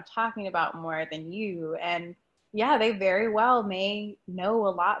know what I'm talking about more than you. And yeah, they very well may know a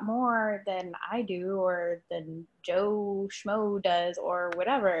lot more than I do, or than Joe Schmo does, or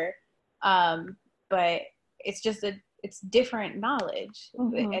whatever. But it's just it's different knowledge.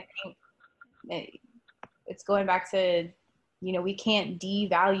 Mm-hmm. I think it's going back to, we can't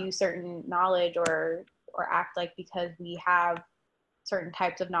devalue certain knowledge or act like because we have certain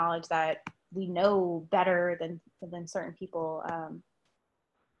types of knowledge that we know better than certain people,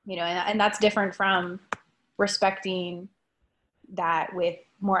 and that's different from respecting that with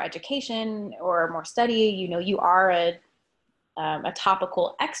more education or more study. You are a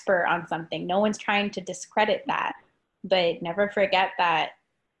topical expert on something. No one's trying to discredit that, but never forget that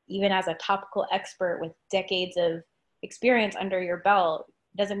even as a topical expert with decades of experience under your belt,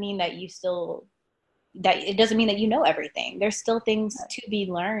 doesn't mean that it doesn't mean that you know everything. There's still things to be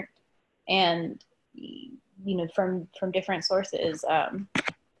learned, and from different sources.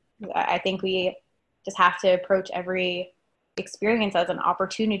 I think we just have to approach every experience as an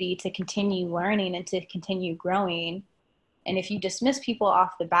opportunity to continue learning and to continue growing. And if you dismiss people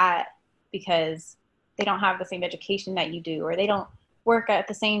off the bat because they don't have the same education that you do, or they don't work at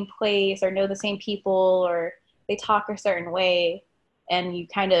the same place, or know the same people, or they talk a certain way, and you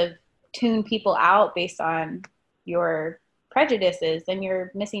kind of tune people out based on your prejudices, then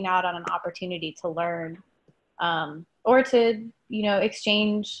you're missing out on an opportunity to learn, or to,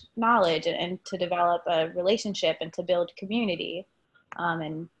 exchange knowledge and to develop a relationship and to build community.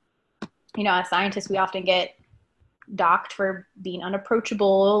 And, as scientists, we often get docked for being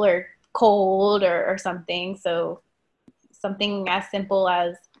unapproachable or cold or something. So something as simple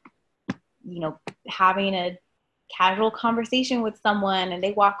as, having a casual conversation with someone and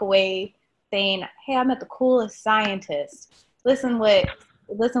they walk away saying, hey, I met the coolest scientist. Listen what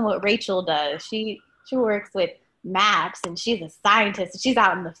Rachel does. She works with maps and she's a scientist and she's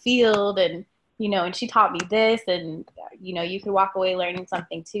out in the field, and and she taught me this, and you could walk away learning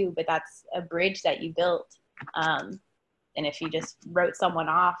something too, but that's a bridge that you built. And if you just wrote someone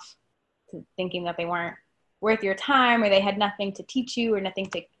off thinking that they weren't worth your time, or they had nothing to teach you or nothing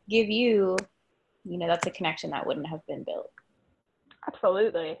to give you, that's a connection that wouldn't have been built.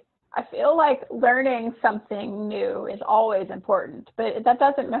 Absolutely. I feel like learning something new is always important, but that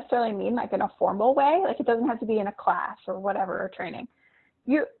doesn't necessarily mean like in a formal way. Like it doesn't have to be in a class or whatever, or training.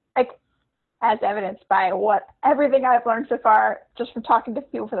 You, like, as evidenced by everything I've learned so far, just from talking to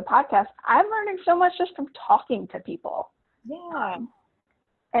people for the podcast, I'm learning so much just from talking to people. Yeah.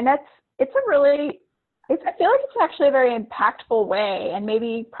 And I feel like it's actually a very impactful way, and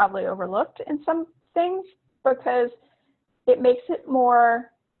maybe probably overlooked in some things, because it makes it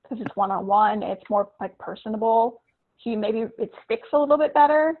more, because it's one-on-one, it's more like personable. So maybe it sticks a little bit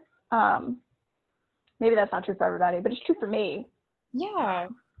better. Maybe that's not true for everybody, but it's true for me. Yeah.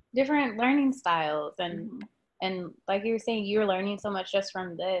 Different learning styles. And like you were saying, you're learning so much just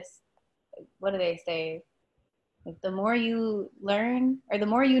from this. What do they say? Like the more you learn, or the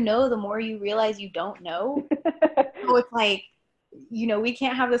more you know, the more you realize you don't know. So it's like we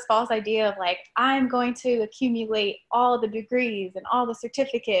can't have this false idea of like, I'm going to accumulate all the degrees and all the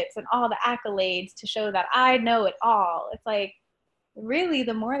certificates and all the accolades to show that I know it all. It's like, really,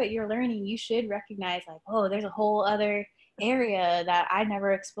 the more that you're learning, you should recognize like, oh, there's a whole other area that I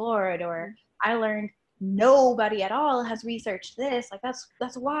never explored, or I learned nobody at all has researched this. Like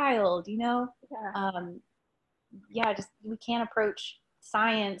that's wild, Yeah. Just we can't approach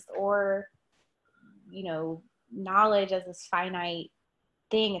science or knowledge as this finite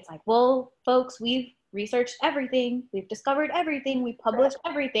thing. It's like, well, folks, we've researched everything, we've discovered everything, we published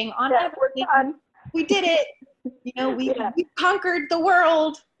everything on everything. We're done. We did it. We conquered the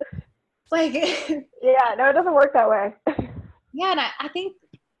world. It's like yeah, no, it doesn't work that way. Yeah, and I think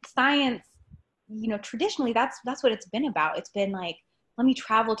science, traditionally that's what it's been about. It's been like, let me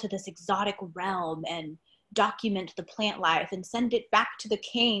travel to this exotic realm and document the plant life and send it back to the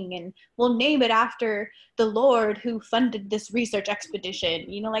king, and we'll name it after the Lord who funded this research expedition.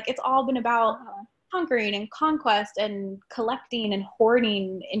 Like it's all been about conquering and conquest and collecting and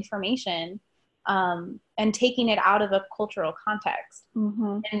hoarding information, and taking it out of a cultural context.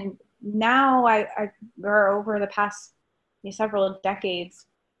 Mm-hmm. And now or over the past several decades,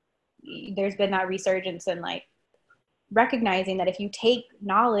 there's been that resurgence in like recognizing that if you take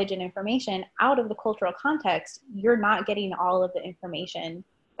knowledge and information out of the cultural context, you're not getting all of the information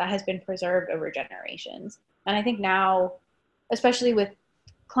that has been preserved over generations. And I think now, especially with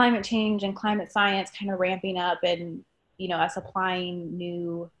climate change and climate science kind of ramping up, and us applying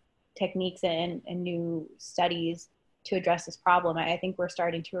new techniques and new studies to address this problem, I think we're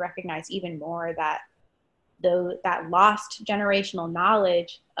starting to recognize even more that that lost generational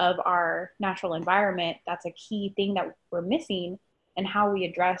knowledge of our natural environment, that's a key thing that we're missing, and how we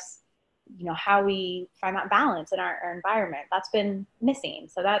address, how we find that balance in our environment, that's been missing.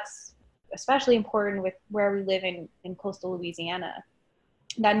 So that's especially important with where we live in coastal Louisiana.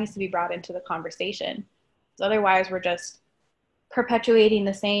 That needs to be brought into the conversation. So otherwise we're just perpetuating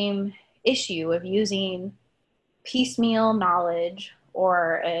the same issue of using piecemeal knowledge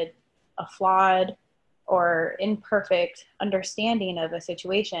or a flawed or imperfect understanding of a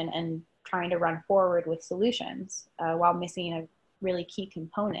situation and trying to run forward with solutions, while missing a really key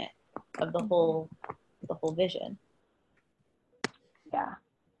component of the whole vision.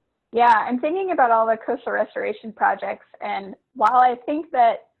 Yeah, I'm thinking about all the coastal restoration projects, and while I think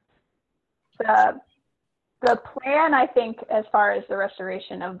that the plan, I think, as far as the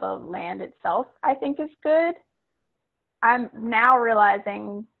restoration of the land itself, I think is good, I'm now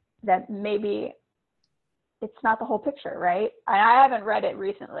realizing that maybe it's not the whole picture, right? I haven't read it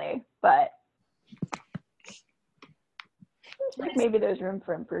recently, but like maybe there's room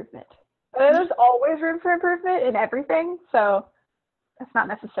for improvement. But there's always room for improvement in everything, so that's not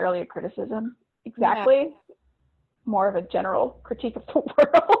necessarily a criticism exactly. Yeah. More of a general critique of the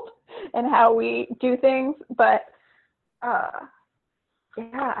world and how we do things. But I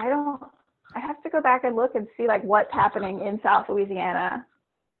have to go back and look and see like what's happening in South Louisiana,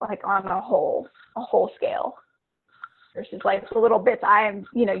 like on a whole scale, versus like the little bits I am,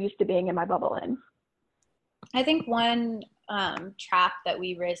 used to being in my bubble in. I think one trap that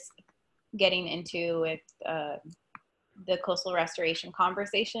we risk getting into with the coastal restoration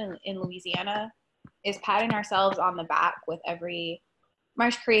conversation in Louisiana is patting ourselves on the back with every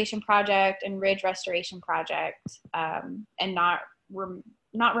marsh creation project and ridge restoration project, and not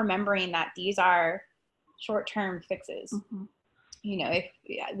remembering that these are short-term fixes. Mm-hmm. If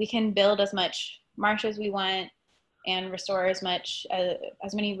we can build as much marsh as we want and restore as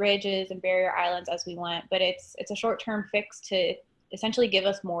many ridges and barrier islands as we want, but it's a short-term fix to essentially give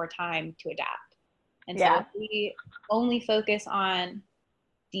us more time to adapt. And so if we only focus on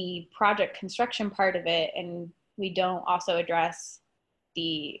the project construction part of it, and we don't also address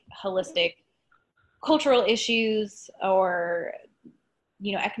the holistic cultural issues or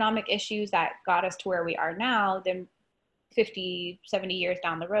economic issues that got us to where we are now, then 50, 70 years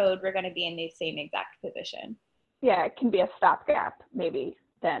down the road, we're going to be in the same exact position. Yeah, it can be a stopgap maybe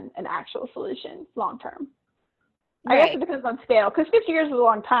than an actual solution long term. Right. I guess it depends on scale, because 50 years is a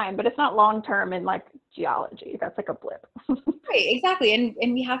long time, but it's not long term in like geology. That's like a blip. Right, exactly.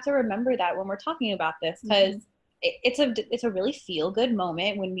 And we have to remember that when we're talking about this, because it's a really feel good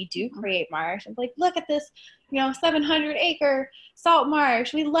moment when we do create marsh. It's like, look at this, 700 acre salt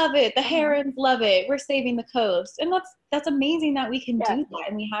marsh. We love it. The herons love it. We're saving the coast. And that's amazing that we can do that.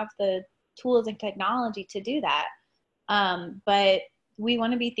 And we have the tools and technology to do that. But we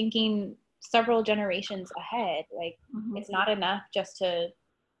want to be thinking several generations ahead. Like it's not enough just to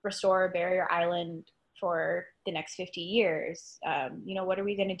restore a barrier island for the next 50 years. What are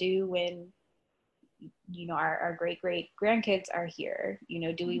we going to do when our great grandkids are here.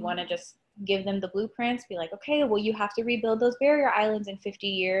 Do we want to just give them the blueprints, be like, okay, well, you have to rebuild those barrier islands in 50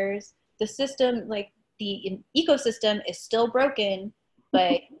 years. The system, like the ecosystem is still broken,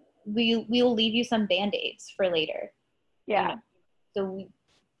 but we'll leave you some band-aids for later. Yeah. So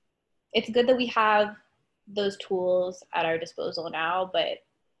it's good that we have those tools at our disposal now, but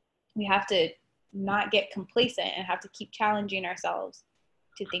we have to not get complacent and have to keep challenging ourselves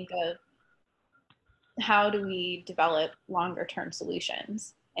to think of how do we develop longer term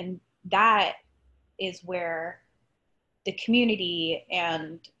solutions. And that is where the community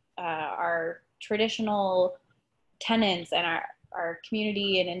and our traditional tenets and our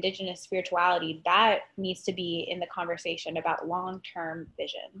community and indigenous spirituality, that needs to be in the conversation about long-term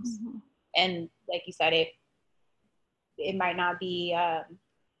visions. Mm-hmm. And like you said, it might not be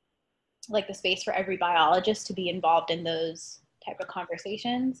like the space for every biologist to be involved in those type of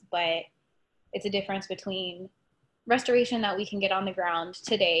conversations, but it's a difference between restoration that we can get on the ground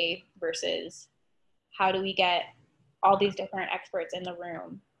today versus how do we get all these different experts in the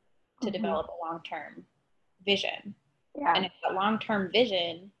room to mm-hmm. develop a long-term vision. Yeah. And if that long-term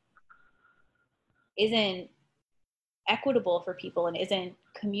vision isn't equitable for people and isn't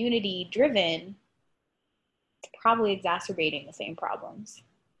community driven, it's probably exacerbating the same problems.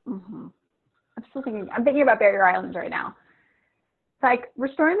 Mm-hmm. I'm thinking about barrier islands right now. It's like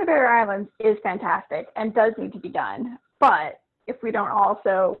restoring the barrier islands is fantastic and does need to be done. But if we don't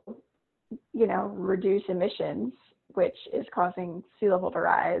also, reduce emissions, which is causing sea level to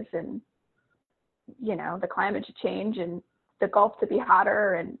rise and, the climate to change and the Gulf to be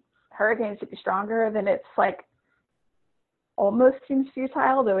hotter and hurricanes to be stronger, then it's like almost seems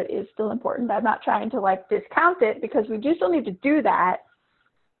futile, though it is still important. I'm not trying to discount it because we do still need to do that,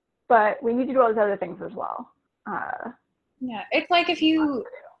 but we need to do all those other things as well. Yeah, it's like if you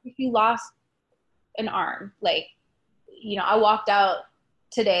lost an arm, I walked out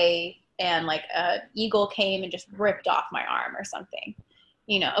today and a eagle came and just ripped off my arm or something.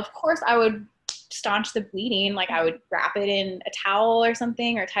 Of course I would staunch the bleeding. I would wrap it in a towel or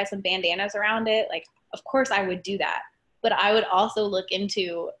something or tie some bandanas around it. Of course I would do that. But I would also look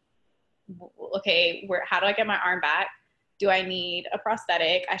into, okay, how do I get my arm back? Do I need a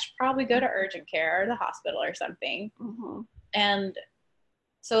prosthetic? I should probably go to urgent care or the hospital or something. Mm-hmm. And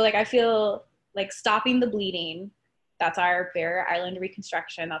so I feel like stopping the bleeding, that's our Barrier Island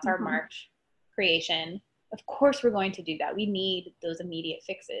reconstruction. That's our mm-hmm. March creation. Of course we're going to do that. We need those immediate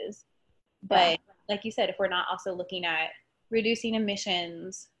fixes. But like you said, if we're not also looking at reducing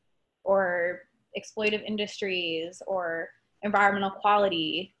emissions or exploitive industries or environmental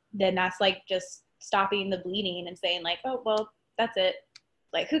quality, then that's just stopping the bleeding and saying oh, well, that's it.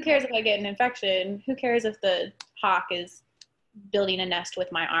 Who cares if I get an infection? Who cares if the hawk is building a nest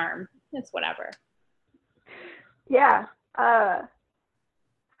with my arm? It's whatever. Yeah.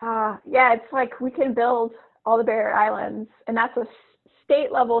 It's we can build all the barrier islands, and that's a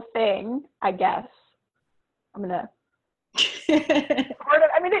state level thing, I guess. I'm gonna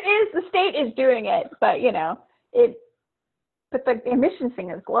it is, the state is doing it, but but the emissions thing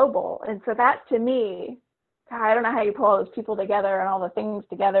is global. And so that, to me, I don't know how you pull all those people together and all the things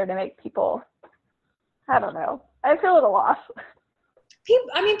together to make people, I don't know. I feel at a loss.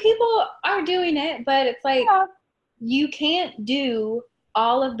 People are doing it, but it's you can't do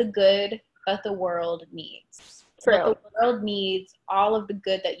all of the good that the world needs. True. But the world needs all of the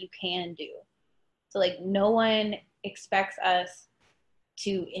good that you can do. So no one expects us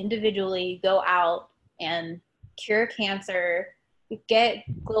to individually go out and cure cancer, get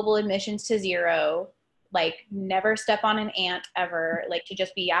global emissions to zero, never step on an ant ever, to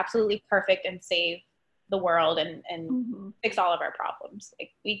just be absolutely perfect and save the world and mm-hmm. fix all of our problems.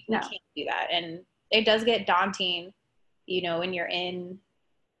 We can't do that. And it does get daunting, when you're in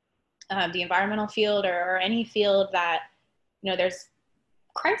the environmental field or any field that, there's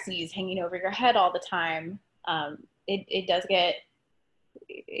crises hanging over your head all the time. It does get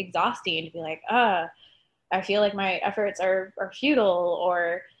exhausting to be I feel like my efforts are futile,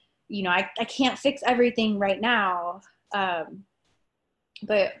 or, I can't fix everything right now.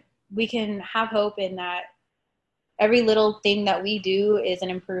 But we can have hope in that every little thing that we do is an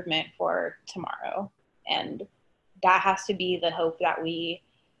improvement for tomorrow. And that has to be the hope that we,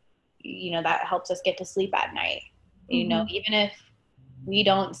 that helps us get to sleep at night. Mm-hmm. Even if we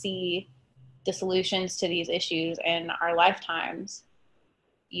don't see the solutions to these issues in our lifetimes,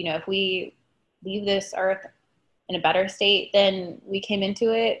 if we leave this earth in a better state than we came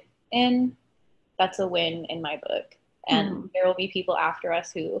into it in, that's a win in my book. And mm-hmm. there will be people after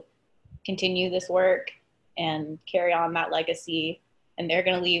us who continue this work and carry on that legacy, and they're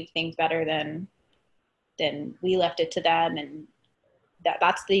going to leave things better than then we left it to them. And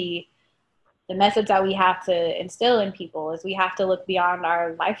that's the message that we have to instill in people, is we have to look beyond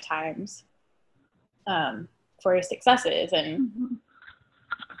our lifetimes for successes. And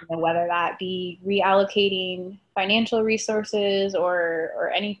whether that be reallocating financial resources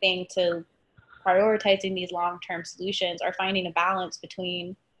or anything to prioritizing these long-term solutions, or finding a balance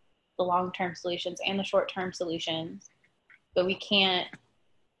between the long-term solutions and the short-term solutions. But we can't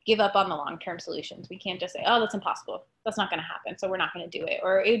give up on the long-term solutions. We can't just say, oh, that's impossible. That's not going to happen, so we're not going to do it.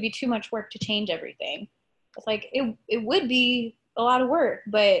 Or it would be too much work to change everything. It's like, it would be a lot of work,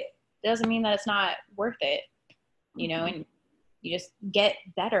 but it doesn't mean that it's not worth it, and you just get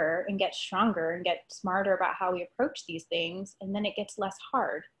better and get stronger and get smarter about how we approach these things. And then it gets less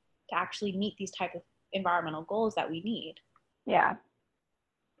hard to actually meet these type of environmental goals that we need. Yeah.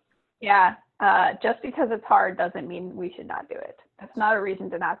 Just because it's hard doesn't mean we should not do it. That's not a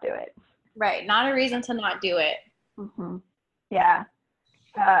reason to not do it. Right. Not a reason to not do it. Mm-hmm. Yeah.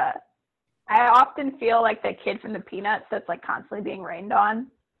 I often feel like the kid from the Peanuts that's like constantly being rained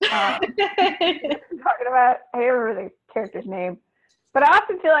on. Talking about, I don't remember the character's name, but I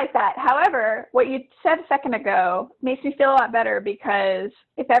often feel like that. However, what you said a second ago makes me feel a lot better, because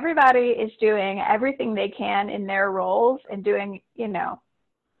if everybody is doing everything they can in their roles and doing,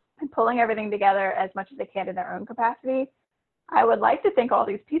 and pulling everything together as much as they can in their own capacity, I would like to think all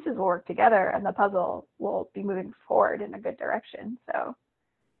these pieces will work together and the puzzle will be moving forward in a good direction. So,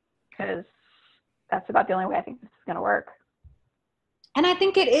 because that's about the only way I think this is going to work. And I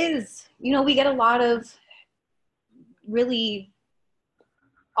think it is. We get a lot of really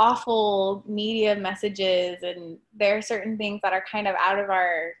awful media messages, and there are certain things that are kind of out of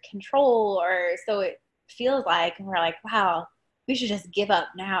our control, or so it feels like, and we're like, wow, we should just give up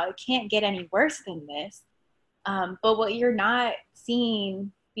now. It can't get any worse than this. But what you're not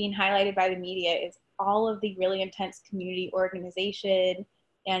seeing being highlighted by the media is all of the really intense community organization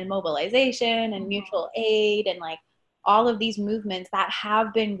and mobilization and mutual aid, and like all of these movements that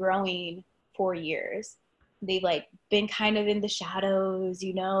have been growing for years. They've like been kind of in the shadows,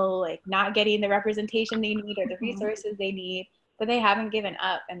 like not getting the representation they need or the resources they need, but they haven't given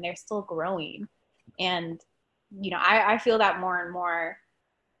up and they're still growing. And, I feel that more and more,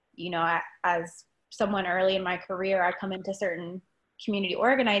 as someone early in my career, I come into certain community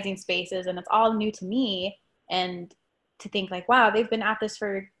organizing spaces and it's all new to me. And to think like, wow, they've been at this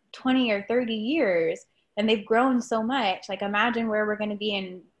for 20 or 30 years and they've grown so much. Like, imagine where we're going to be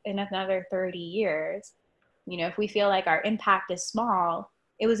in another 30 years. If we feel like our impact is small,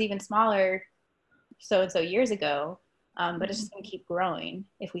 it was even smaller so-and-so years ago, but it's just going to keep growing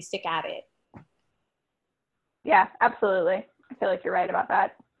if we stick at it. Yeah, absolutely. I feel like you're right about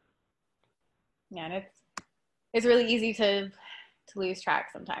that. Yeah, and it's really easy to lose track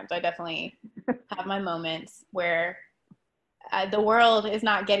sometimes. I definitely have my moments where the world is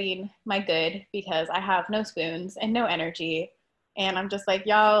not getting my good because I have no spoons and no energy. And I'm just like,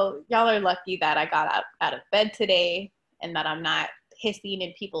 y'all are lucky that I got out of bed today and that I'm not hissing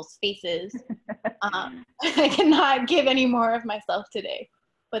in people's faces. I cannot give any more of myself today.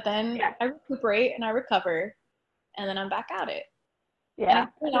 But then I recuperate and I recover, and then I'm back at it. Yeah.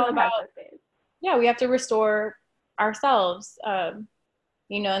 It's all about, we have to restore ourselves. And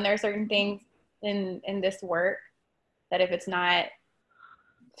there are certain things in this work that if it's not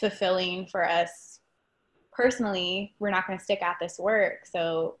fulfilling for us personally, we're not going to stick at this work.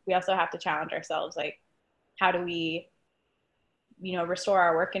 So we also have to challenge ourselves, like, how do we, restore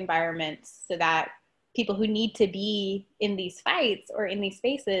our work environments so that people who need to be in these fights or in these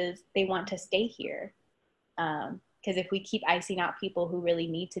spaces, they want to stay here. Because if we keep icing out people who really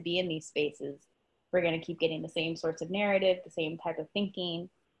need to be in these spaces, we're going to keep getting the same sorts of narrative, the same type of thinking,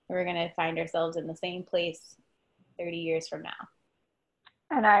 and we're going to find ourselves in the same place 30 years from now.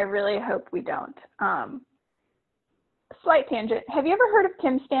 And I really hope we don't. Slight tangent. Have you ever heard of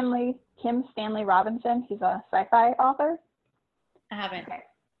Kim Stanley Robinson? He's a sci-fi author. I haven't. Okay.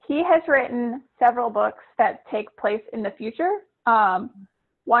 He has written several books that take place in the future.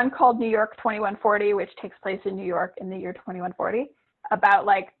 One called New York 2140, which takes place in New York in the year 2140, about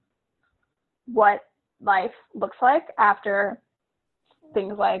like what life looks like after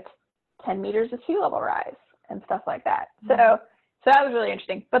things like 10 meters of sea level rise and stuff like that. So that was really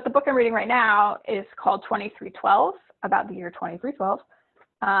interesting. But the book I'm reading right now is called 2312, about the year 2312.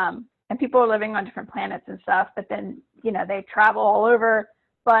 And people are living on different planets and stuff, but then, they travel all over,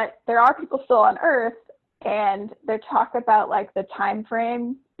 but there are people still on Earth, and they talk about like the time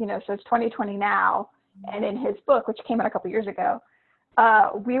frame, so it's 2020 now. And in his book, which came out a couple years ago,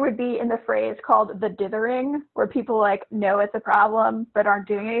 we would be in the phrase called the dithering, where people like know it's a problem but aren't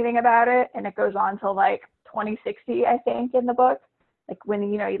doing anything about it, and it goes on till like 2060, I think, in the book. Like when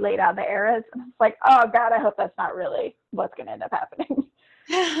you laid out the eras, and it's like, oh God, I hope that's not really what's going to end up happening.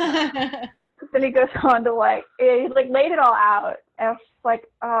 Then he goes on to he laid it all out, and I was just like,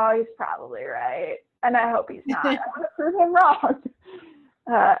 oh, he's probably right, and I hope he's not. I want to prove him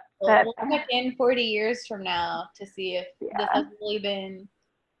wrong. We'll check in 40 years from now to see if this has really been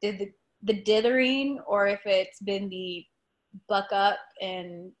the dithering, or if it's been the buck up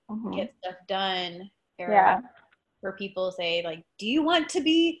and get stuff done era, where people say like, do you want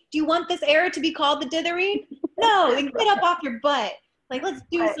this era to be called the dithering? No, then get up off your butt. Like, let's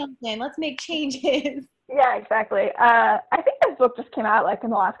do something. Let's make changes. Yeah, exactly. I think this book just came out like in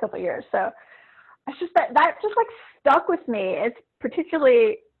the last couple of years, so it's just that just like stuck with me. It's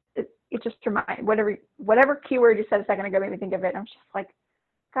particularly. It just reminds whatever keyword you said a second ago made me think of it. And I'm just like,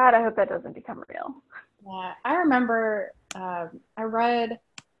 God, I hope that doesn't become real. Yeah, I remember I read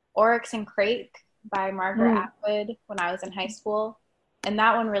Oryx and Crake by Margaret Atwood when I was in high school, and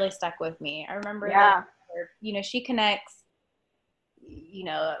that one really stuck with me. I remember that, she connects,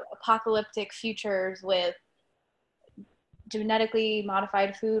 apocalyptic futures with genetically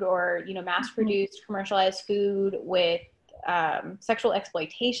modified food, or mass-produced commercialized food with sexual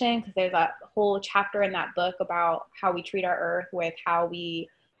exploitation, because there's a whole chapter in that book about how we treat our earth with how we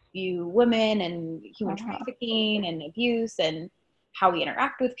view women and human trafficking and abuse and how we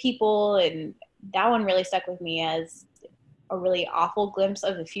interact with people. And that one really stuck with me as a really awful glimpse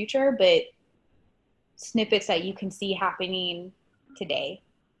of the future, but snippets that you can see happening today.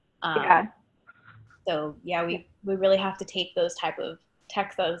 So we really have to take those type of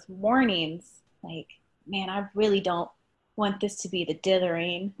texts as warnings. Like, man, I really don't want this to be the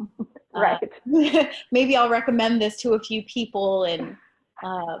dithering. Right. Maybe I'll recommend this to a few people, and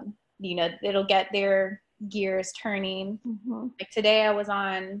it'll get their gears turning. Like today I was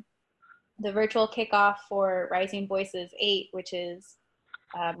on the virtual kickoff for Rising Voices 8, which is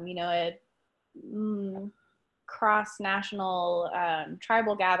a cross-national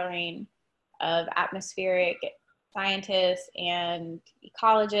tribal gathering of atmospheric scientists and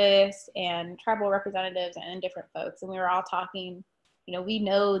ecologists and tribal representatives and different folks. And we were all talking, we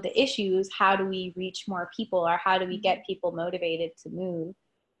know the issues. How do we reach more people, or how do we get people motivated to move?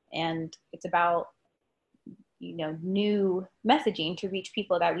 And it's about, new messaging to reach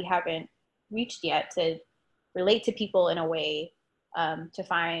people that we haven't reached yet, to relate to people in a way, to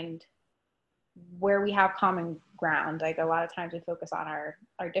find where we have common ground. Like a lot of times we focus on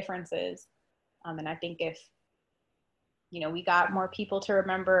our differences. And I think if, we got more people to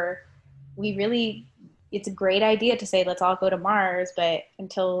remember, it's a great idea to say, let's all go to Mars, but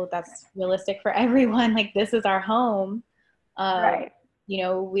until that's realistic for everyone, like this is our home. Right.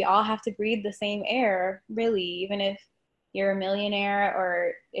 We all have to breathe the same air, really, even if you're a millionaire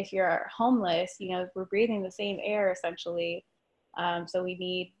or if you're homeless, we're breathing the same air essentially. So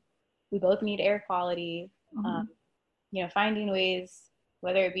we both need air quality. Finding ways,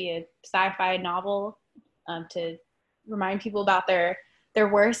 whether it be a sci-fi novel, to remind people about their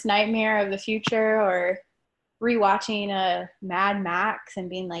worst nightmare of the future, or rewatching a Mad Max and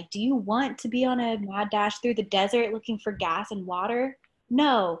being like, do you want to be on a mad dash through the desert looking for gas and water?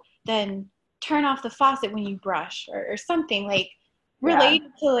 No, then turn off the faucet when you brush, or something like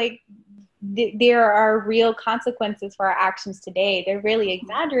related to like there are real consequences for our actions today. They're really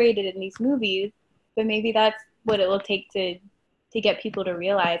exaggerated in these movies, but maybe that's what it will take to get people to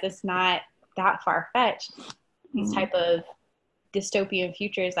realize it's not that far-fetched. These type of dystopian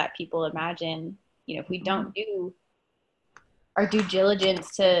futures that people imagine, if we don't do our due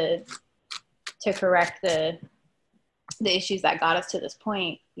diligence to correct the issues that got us to this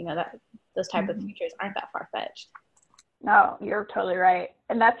point, that those type of futures aren't that far-fetched. No, you're totally right.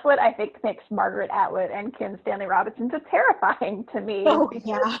 And that's what I think makes Margaret Atwood and Kim Stanley Robinson so terrifying to me. Oh,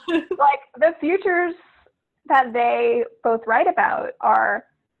 yeah. Like, the futures that they both write about are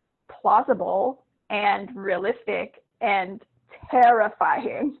plausible and realistic and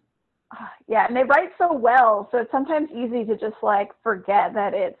terrifying. Yeah, and they write so well, so it's sometimes easy to just like forget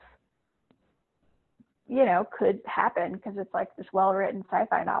that it's, could happen because it's like this well-written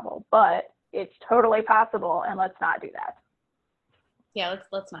sci-fi novel, but it's totally possible, and let's not do that. Yeah,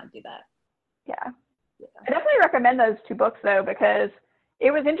 let's not do that. Yeah. I definitely recommend those two books though, because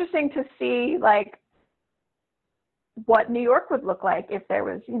it was interesting to see like what New York would look like if there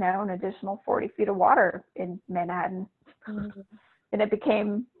was, an additional 40 feet of water in Manhattan. And it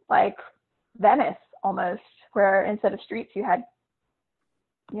became like Venice almost, where instead of streets you had,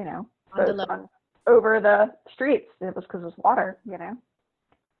 roads on over the streets. It was because it was water, you know.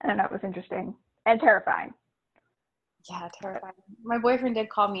 And that was interesting and terrifying. Yeah, terrifying. My boyfriend did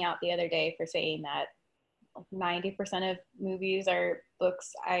call me out the other day for saying that 90% of movies or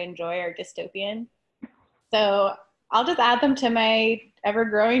books I enjoy are dystopian. So I'll just add them to my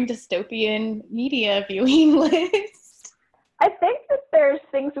ever-growing dystopian media viewing list. I think that there's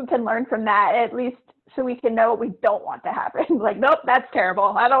things we can learn from that, at least so we can know what we don't want to happen. Like, nope, that's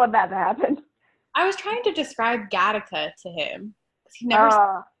terrible. I don't want that to happen. I was trying to describe Gattaca to him because he never seen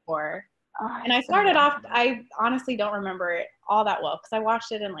it before. And I started off, I honestly don't remember it all that well because I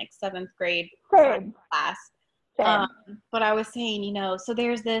watched it in like 7th grade class. But I was saying, you know, so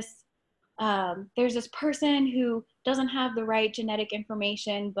there's this person who doesn't have the right genetic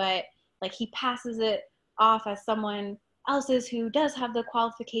information, but like he passes it off as someone else's who does have the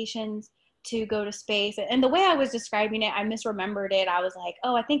qualifications to go to space. And the way I was describing it, I misremembered it. I was like,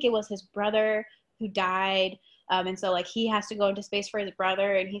 oh, I think it was his brother who died. And so like he has to go into space for his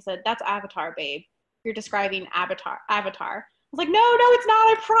brother. And he said, that's Avatar, babe. You're describing Avatar. I was like, no, it's not.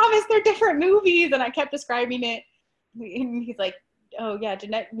 I promise they're different movies. And I kept describing it. And he's like, oh yeah,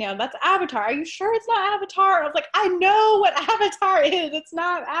 no, that's Avatar. Are you sure it's not Avatar? I was like, I know what Avatar is. It's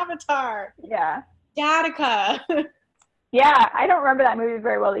not Avatar. Yeah. Gattaca. Yeah, I don't remember that movie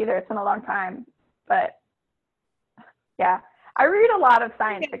very well either. It's been a long time. But yeah. I read a lot of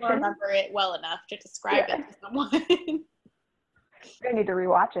science fiction. I remember it well enough to describe it to someone. I need to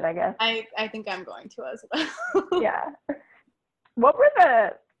rewatch it, I guess. I think I'm going to as well. Yeah. What were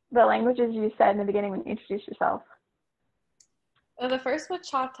the languages you said in the beginning when you introduced yourself? Well, the first was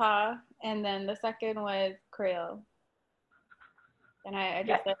Chata, and then the second was Creole. And I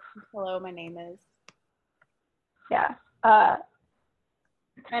just said, hello, my name is. Yeah.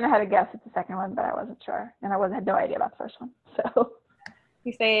 Kind of had a guess at the second one, but I wasn't sure. And I had no idea about the first one. So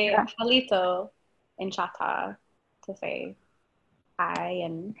you say Halito in Chata to say hi,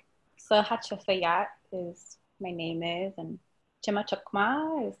 and Sahachafayat is my name is, and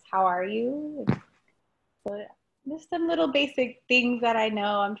Chimachokma is how are you? And so there's some little basic things that I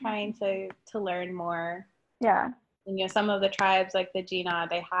know. I'm trying to learn more. Yeah. And, you know, some of the tribes like the Jina,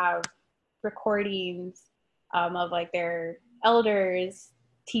 they have recordings of like their elders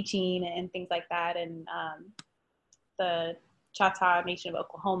teaching and things like that. And the Choctaw Nation of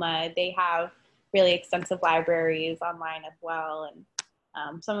Oklahoma, they have really extensive libraries online as well.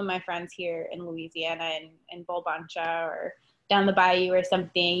 And some of my friends here in Louisiana and Bolbancha or down the bayou or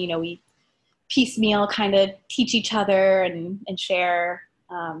something, you know, we piecemeal kind of teach each other and share,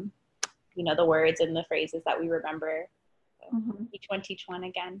 you know, the words and the phrases that we remember. So each one teach one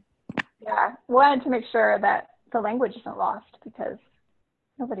again. Yeah, wanted to make sure that the language isn't lost because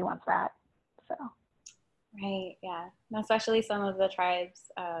nobody wants that. So. Right, yeah. And especially some of the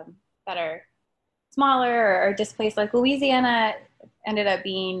tribes that are smaller or displaced, like Louisiana ended up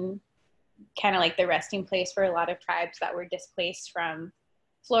being kind of like the resting place for a lot of tribes that were displaced from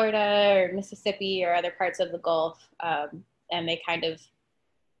Florida or Mississippi or other parts of the Gulf. And they kind of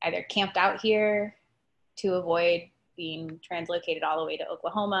either camped out here to avoid being translocated all the way to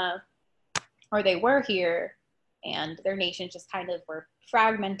Oklahoma, or they were here and their nations just kind of were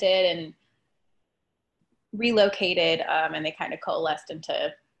fragmented and relocated, and they kind of coalesced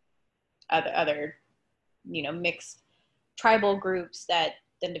into other, you know, mixed tribal groups that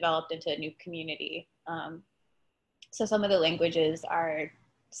then developed into a new community. So some of the languages are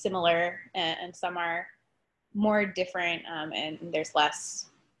similar and some are more different, and there's less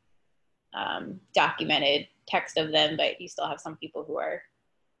documented text of them, but you still have some people who are,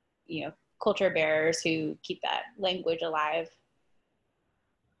 you know, culture bearers who keep that language alive.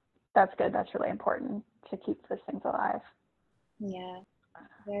 That's good. That's really important to keep those things alive. Yeah.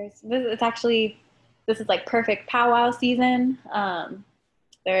 This is like perfect powwow season.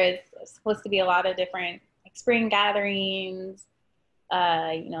 There is supposed to be a lot of different like spring gatherings,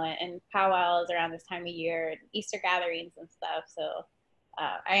 you know, and powwows around this time of year, and Easter gatherings and stuff. So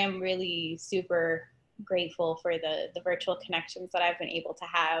I am really super grateful for the virtual connections that I've been able to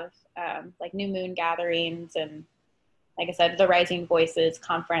have, like New Moon gatherings and, like I said, the Rising Voices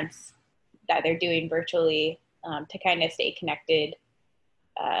conference that they're doing virtually, to kind of stay connected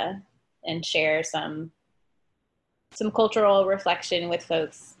and share some cultural reflection with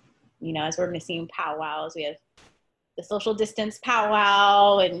folks, you know, as we're missing powwows. We have the social distance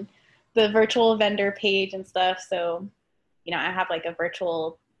powwow and the virtual vendor page and stuff. So, you know, I have like a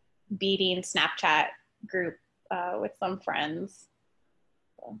virtual beading Snapchat group with some friends,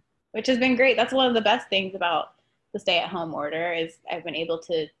 so, which has been great. That's one of the best things about the stay-at-home order is I've been able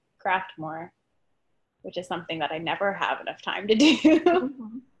to craft more, which is something that I never have enough time to do.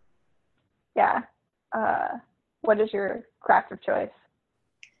 Yeah. What is your craft of choice?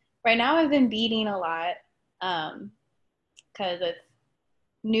 Right now I've been beading a lot because it's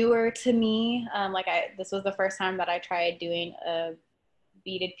newer to me. This was the first time that I tried doing a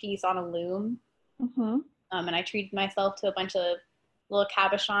beaded piece on a loom. Mm-hmm. And I treated myself to a bunch of little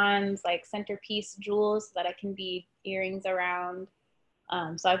cabochons, like centerpiece jewels that I can bead earrings around.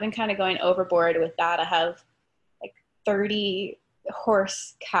 So I've been kind of going overboard with that. I have like 30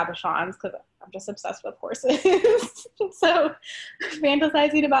 horse cabochons because I'm just obsessed with horses. So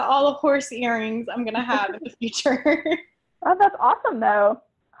fantasizing about all the horse earrings I'm going to have in the future. Oh, that's awesome, though.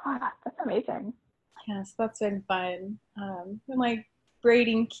 Oh, that's amazing. Yes, that's been fun. And like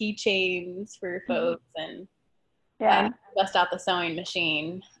braiding keychains for folks, and yeah, I bust out the sewing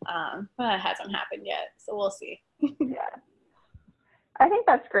machine, but it hasn't happened yet, so we'll see. Yeah, I think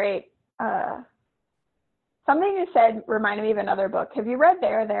that's great. Something you said reminded me of another book. Have you read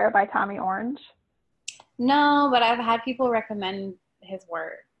There by Tommy Orange? No, but I've had people recommend his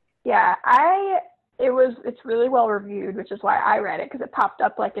work. Yeah, it's really well reviewed, which is why I read it, because it popped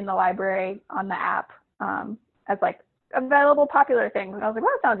up like in the library on the app as like available popular things, and I was like,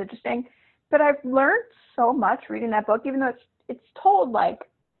 well, that sounds interesting. But I've learned so much reading that book, even though it's told like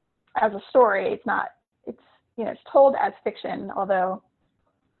as a story. It's told as fiction, although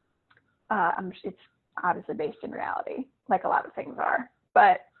it's obviously based in reality, like a lot of things are.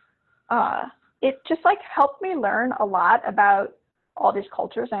 But it just like helped me learn a lot about all these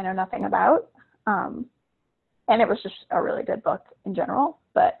cultures I know nothing about. And it was just a really good book in general.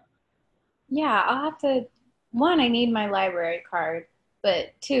 But yeah, I'll have to, one, I need my library card,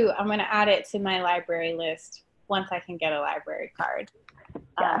 but two, I'm going to add it to my library list once I can get a library card.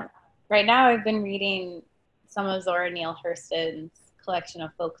 Yeah. Right now I've been reading some of Zora Neale Hurston's collection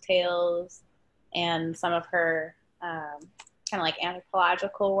of folk tales and some of her kind of like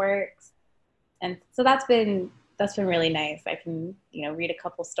anthropological works. And so that's been really nice. I can, read a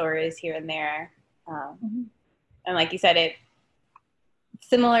couple stories here and there. And like you said,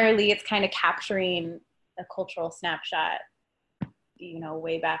 similarly, it's kind of capturing a cultural snapshot,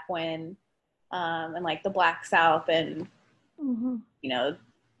 way back when, and like the Black South and,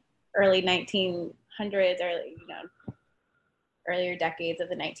 early 1900s, or, earlier decades of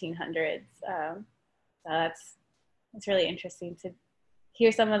the 1900s. So it's really interesting to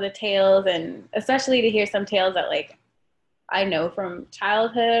hear some of the tales, and especially to hear some tales that like I know from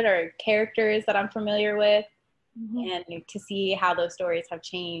childhood or characters that I'm familiar with, and to see how those stories have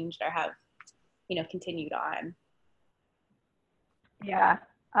changed or have, continued on. Yeah.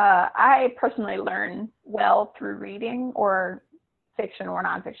 I personally learn well through reading, or fiction or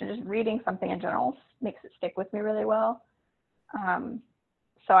nonfiction. Just reading something in general makes it stick with me really well.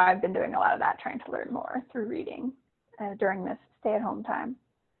 So I've been doing a lot of that, trying to learn more through reading during this stay-at-home time.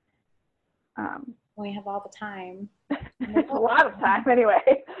 We have all the time. It's a lot of time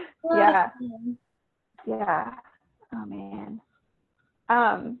anyway. Yeah. Yeah. Oh man.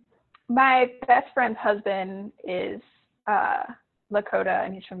 My best friend's husband is Lakota,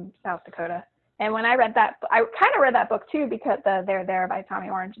 and he's from South Dakota. And when I read that, I kind of read that book too, because There by Tommy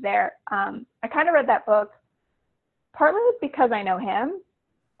Orange there. I kind of read that book partly because I know him,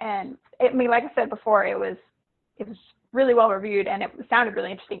 and like I said before, it was really well reviewed, and it sounded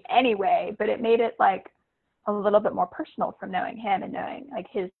really interesting anyway, but it made it like a little bit more personal from knowing him and knowing like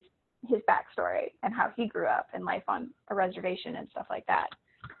his backstory and how he grew up and life on a reservation and stuff like that.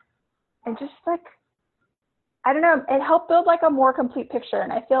 And just like, I don't know, it helped build like a more complete picture.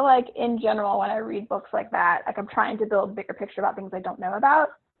 And I feel like in general, when I read books like that, like I'm trying to build a bigger picture about things I don't know about.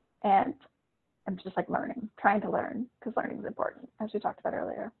 And I'm just like trying to learn, because learning is important, as we talked about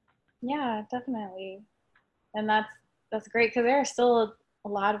earlier. Yeah, definitely. And that's great, because there are still a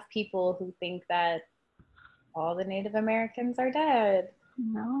lot of people who think that all the Native Americans are dead.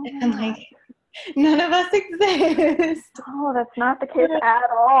 No. And like, none of us exist. Oh, that's not the case at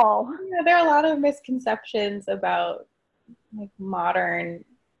all. Yeah, there are a lot of misconceptions about like modern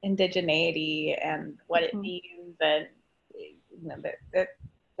indigeneity and what it means, and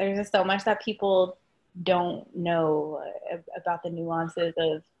there's just so much that people don't know about the nuances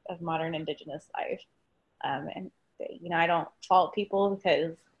of modern Indigenous life. And I don't fault people,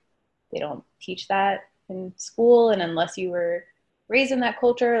 because they don't teach that in school, and unless you were raised in that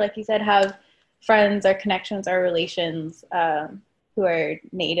culture, like you said, have friends or connections or relations who are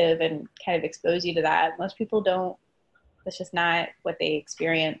Native and kind of expose you to that. Most people don't. That's just not what they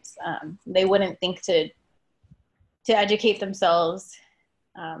experience. They wouldn't think to educate themselves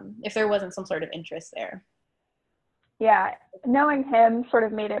if there wasn't some sort of interest there. Yeah, knowing him sort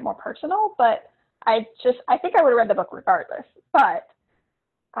of made it more personal, but I think I would have read the book regardless. But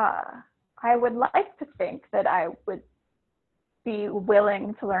I would like to think that I would be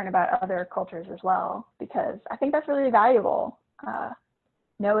willing to learn about other cultures as well, because I think that's really valuable.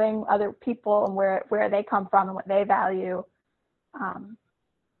 Knowing other people and where they come from and what they value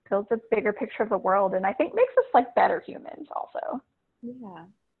builds a bigger picture of the world, and I think makes us like better humans also. Yeah.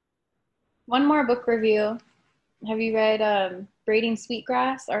 One more book review. Have you read Braiding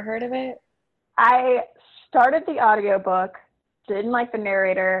Sweetgrass or heard of it? I started the audiobook, didn't like the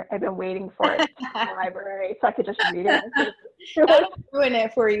narrator. I've been waiting for it in the library so I could just read it. That'll ruin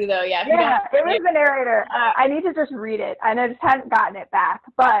it for you though, yeah. Yeah, it was the narrator. I need to just read it. I just hadn't gotten it back,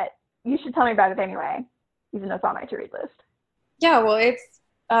 but you should tell me about it anyway, even though it's on my to-read list. Yeah, well, it's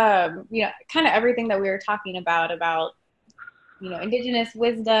kind of everything that we were talking about indigenous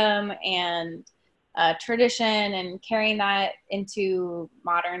wisdom and tradition and carrying that into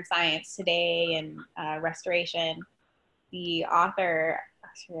modern science today and restoration. The author,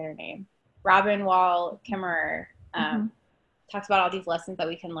 what's her name? Robin Wall Kimmerer, talks about all these lessons that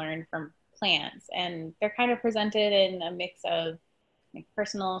we can learn from plants, and they're kind of presented in a mix of like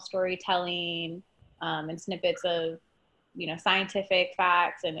personal storytelling and snippets of scientific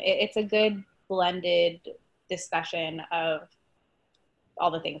facts, and it's a good blended discussion of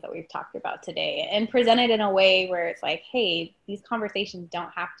all the things that we've talked about today, and presented in a way where it's like, hey, these conversations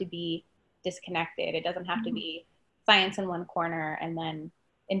don't have to be disconnected. It doesn't have to be science in one corner and then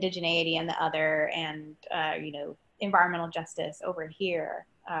indigeneity in the other, and environmental justice over here.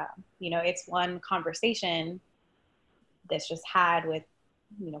 It's one conversation that's just had with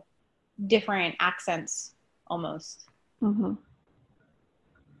different accents almost. Mm-hmm.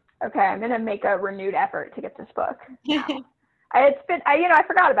 Okay, I'm gonna make a renewed effort to get this book. I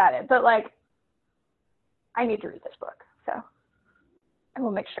forgot about it, but like, I need to read this book, so I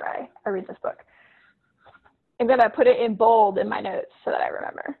will make sure I read this book. I'm gonna put it in bold in my notes so that I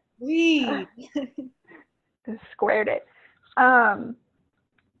remember. Squared it.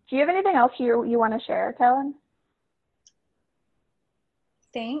 Do you have anything else you want to share, Kellen?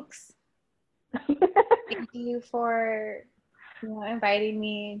 Thanks. Thank you for inviting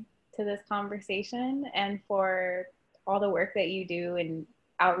me to this conversation, and for all the work that you do in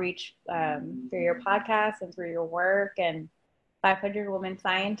outreach through your podcast and through your work and 500 Women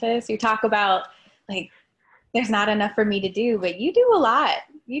Scientists. You talk about like there's not enough for me to do, but you do a lot.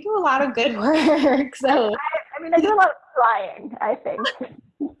 You do a lot of good work. So I do a lot of trying, I think.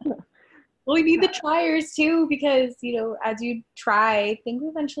 Well, we need the triers too, because as you try, things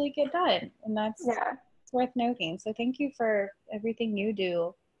eventually get done, and that's it's worth noting. So thank you for everything you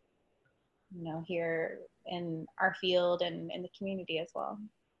do, here in our field and in the community as well.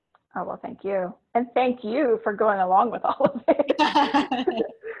 Oh, well, thank you. And thank you for going along with all of it.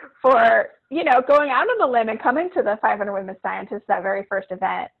 For, going out on the limb and coming to the 500 Women Scientists, that very first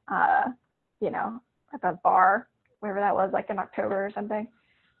event, at the bar, wherever that was, like in October or something.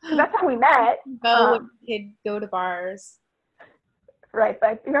 So that's how we met. We could go to bars. Right,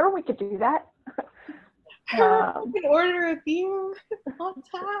 but remember we could do that? We could order a beer on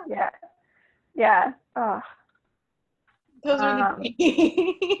tap. Yeah. Yeah. Oh. Those are the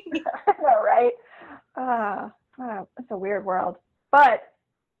days. I know, right? It's a weird world. But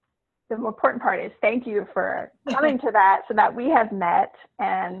the more important part is thank you for coming to that, so that we have met,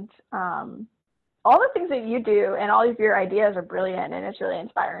 and all the things that you do and all of your ideas are brilliant, and it's really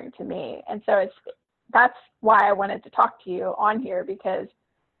inspiring to me. And so that's why I wanted to talk to you on here, because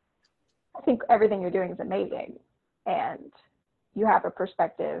I think everything you're doing is amazing, and you have a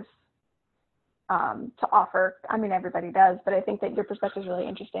perspective to offer. I mean, everybody does, but I think that your perspective is really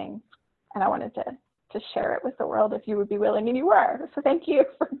interesting, and I wanted to share it with the world if you would be willing, and you were. So thank you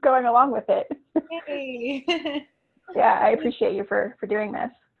for going along with it. Hey. Yeah, I appreciate you for doing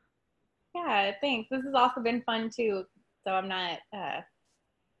this. Yeah, thanks. This has also been fun too. So I'm not,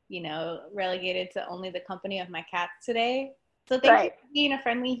 relegated to only the company of my cats today. So thank you for being a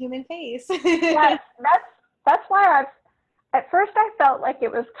friendly human face. Yes, that's why at first I felt like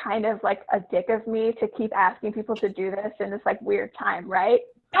it was kind of like a dick of me to keep asking people to do this in this like weird time, right?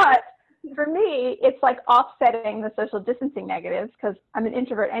 But for me, it's like offsetting the social distancing negatives, because I'm an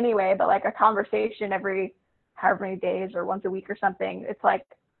introvert anyway, but like a conversation every however many days or once a week or something, it's like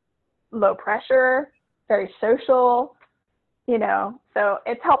low pressure, very social, so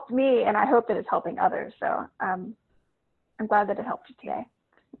it's helped me, and I hope that it's helping others. So I'm glad that it helped you today.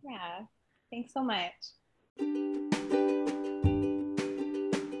 Yeah, thanks so much.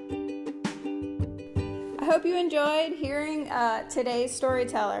 I hope you enjoyed hearing today's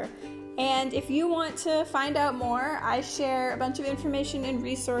storyteller. And if you want to find out more, I share a bunch of information and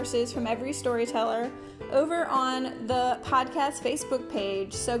resources from every storyteller over on the podcast Facebook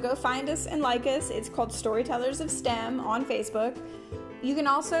page. So go find us and like us. It's called Storytellers of STEM on Facebook. You can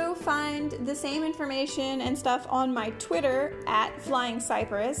also find the same information and stuff on my Twitter at Flying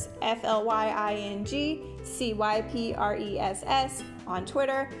Cypress, FlyingCypress on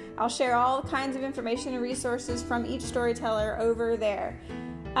Twitter. I'll share all kinds of information and resources from each storyteller over there.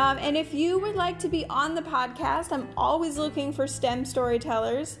 And if you would like to be on the podcast, I'm always looking for STEM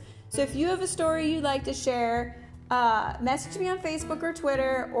storytellers. So if you have a story you'd like to share, message me on Facebook or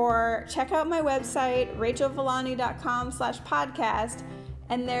Twitter, or check out my website, rachelvillani.com/podcast,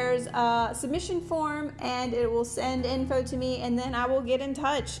 and there's a submission form, and it will send info to me, and then I will get in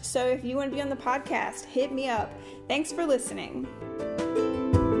touch. So if you want to be on the podcast, hit me up. Thanks for listening.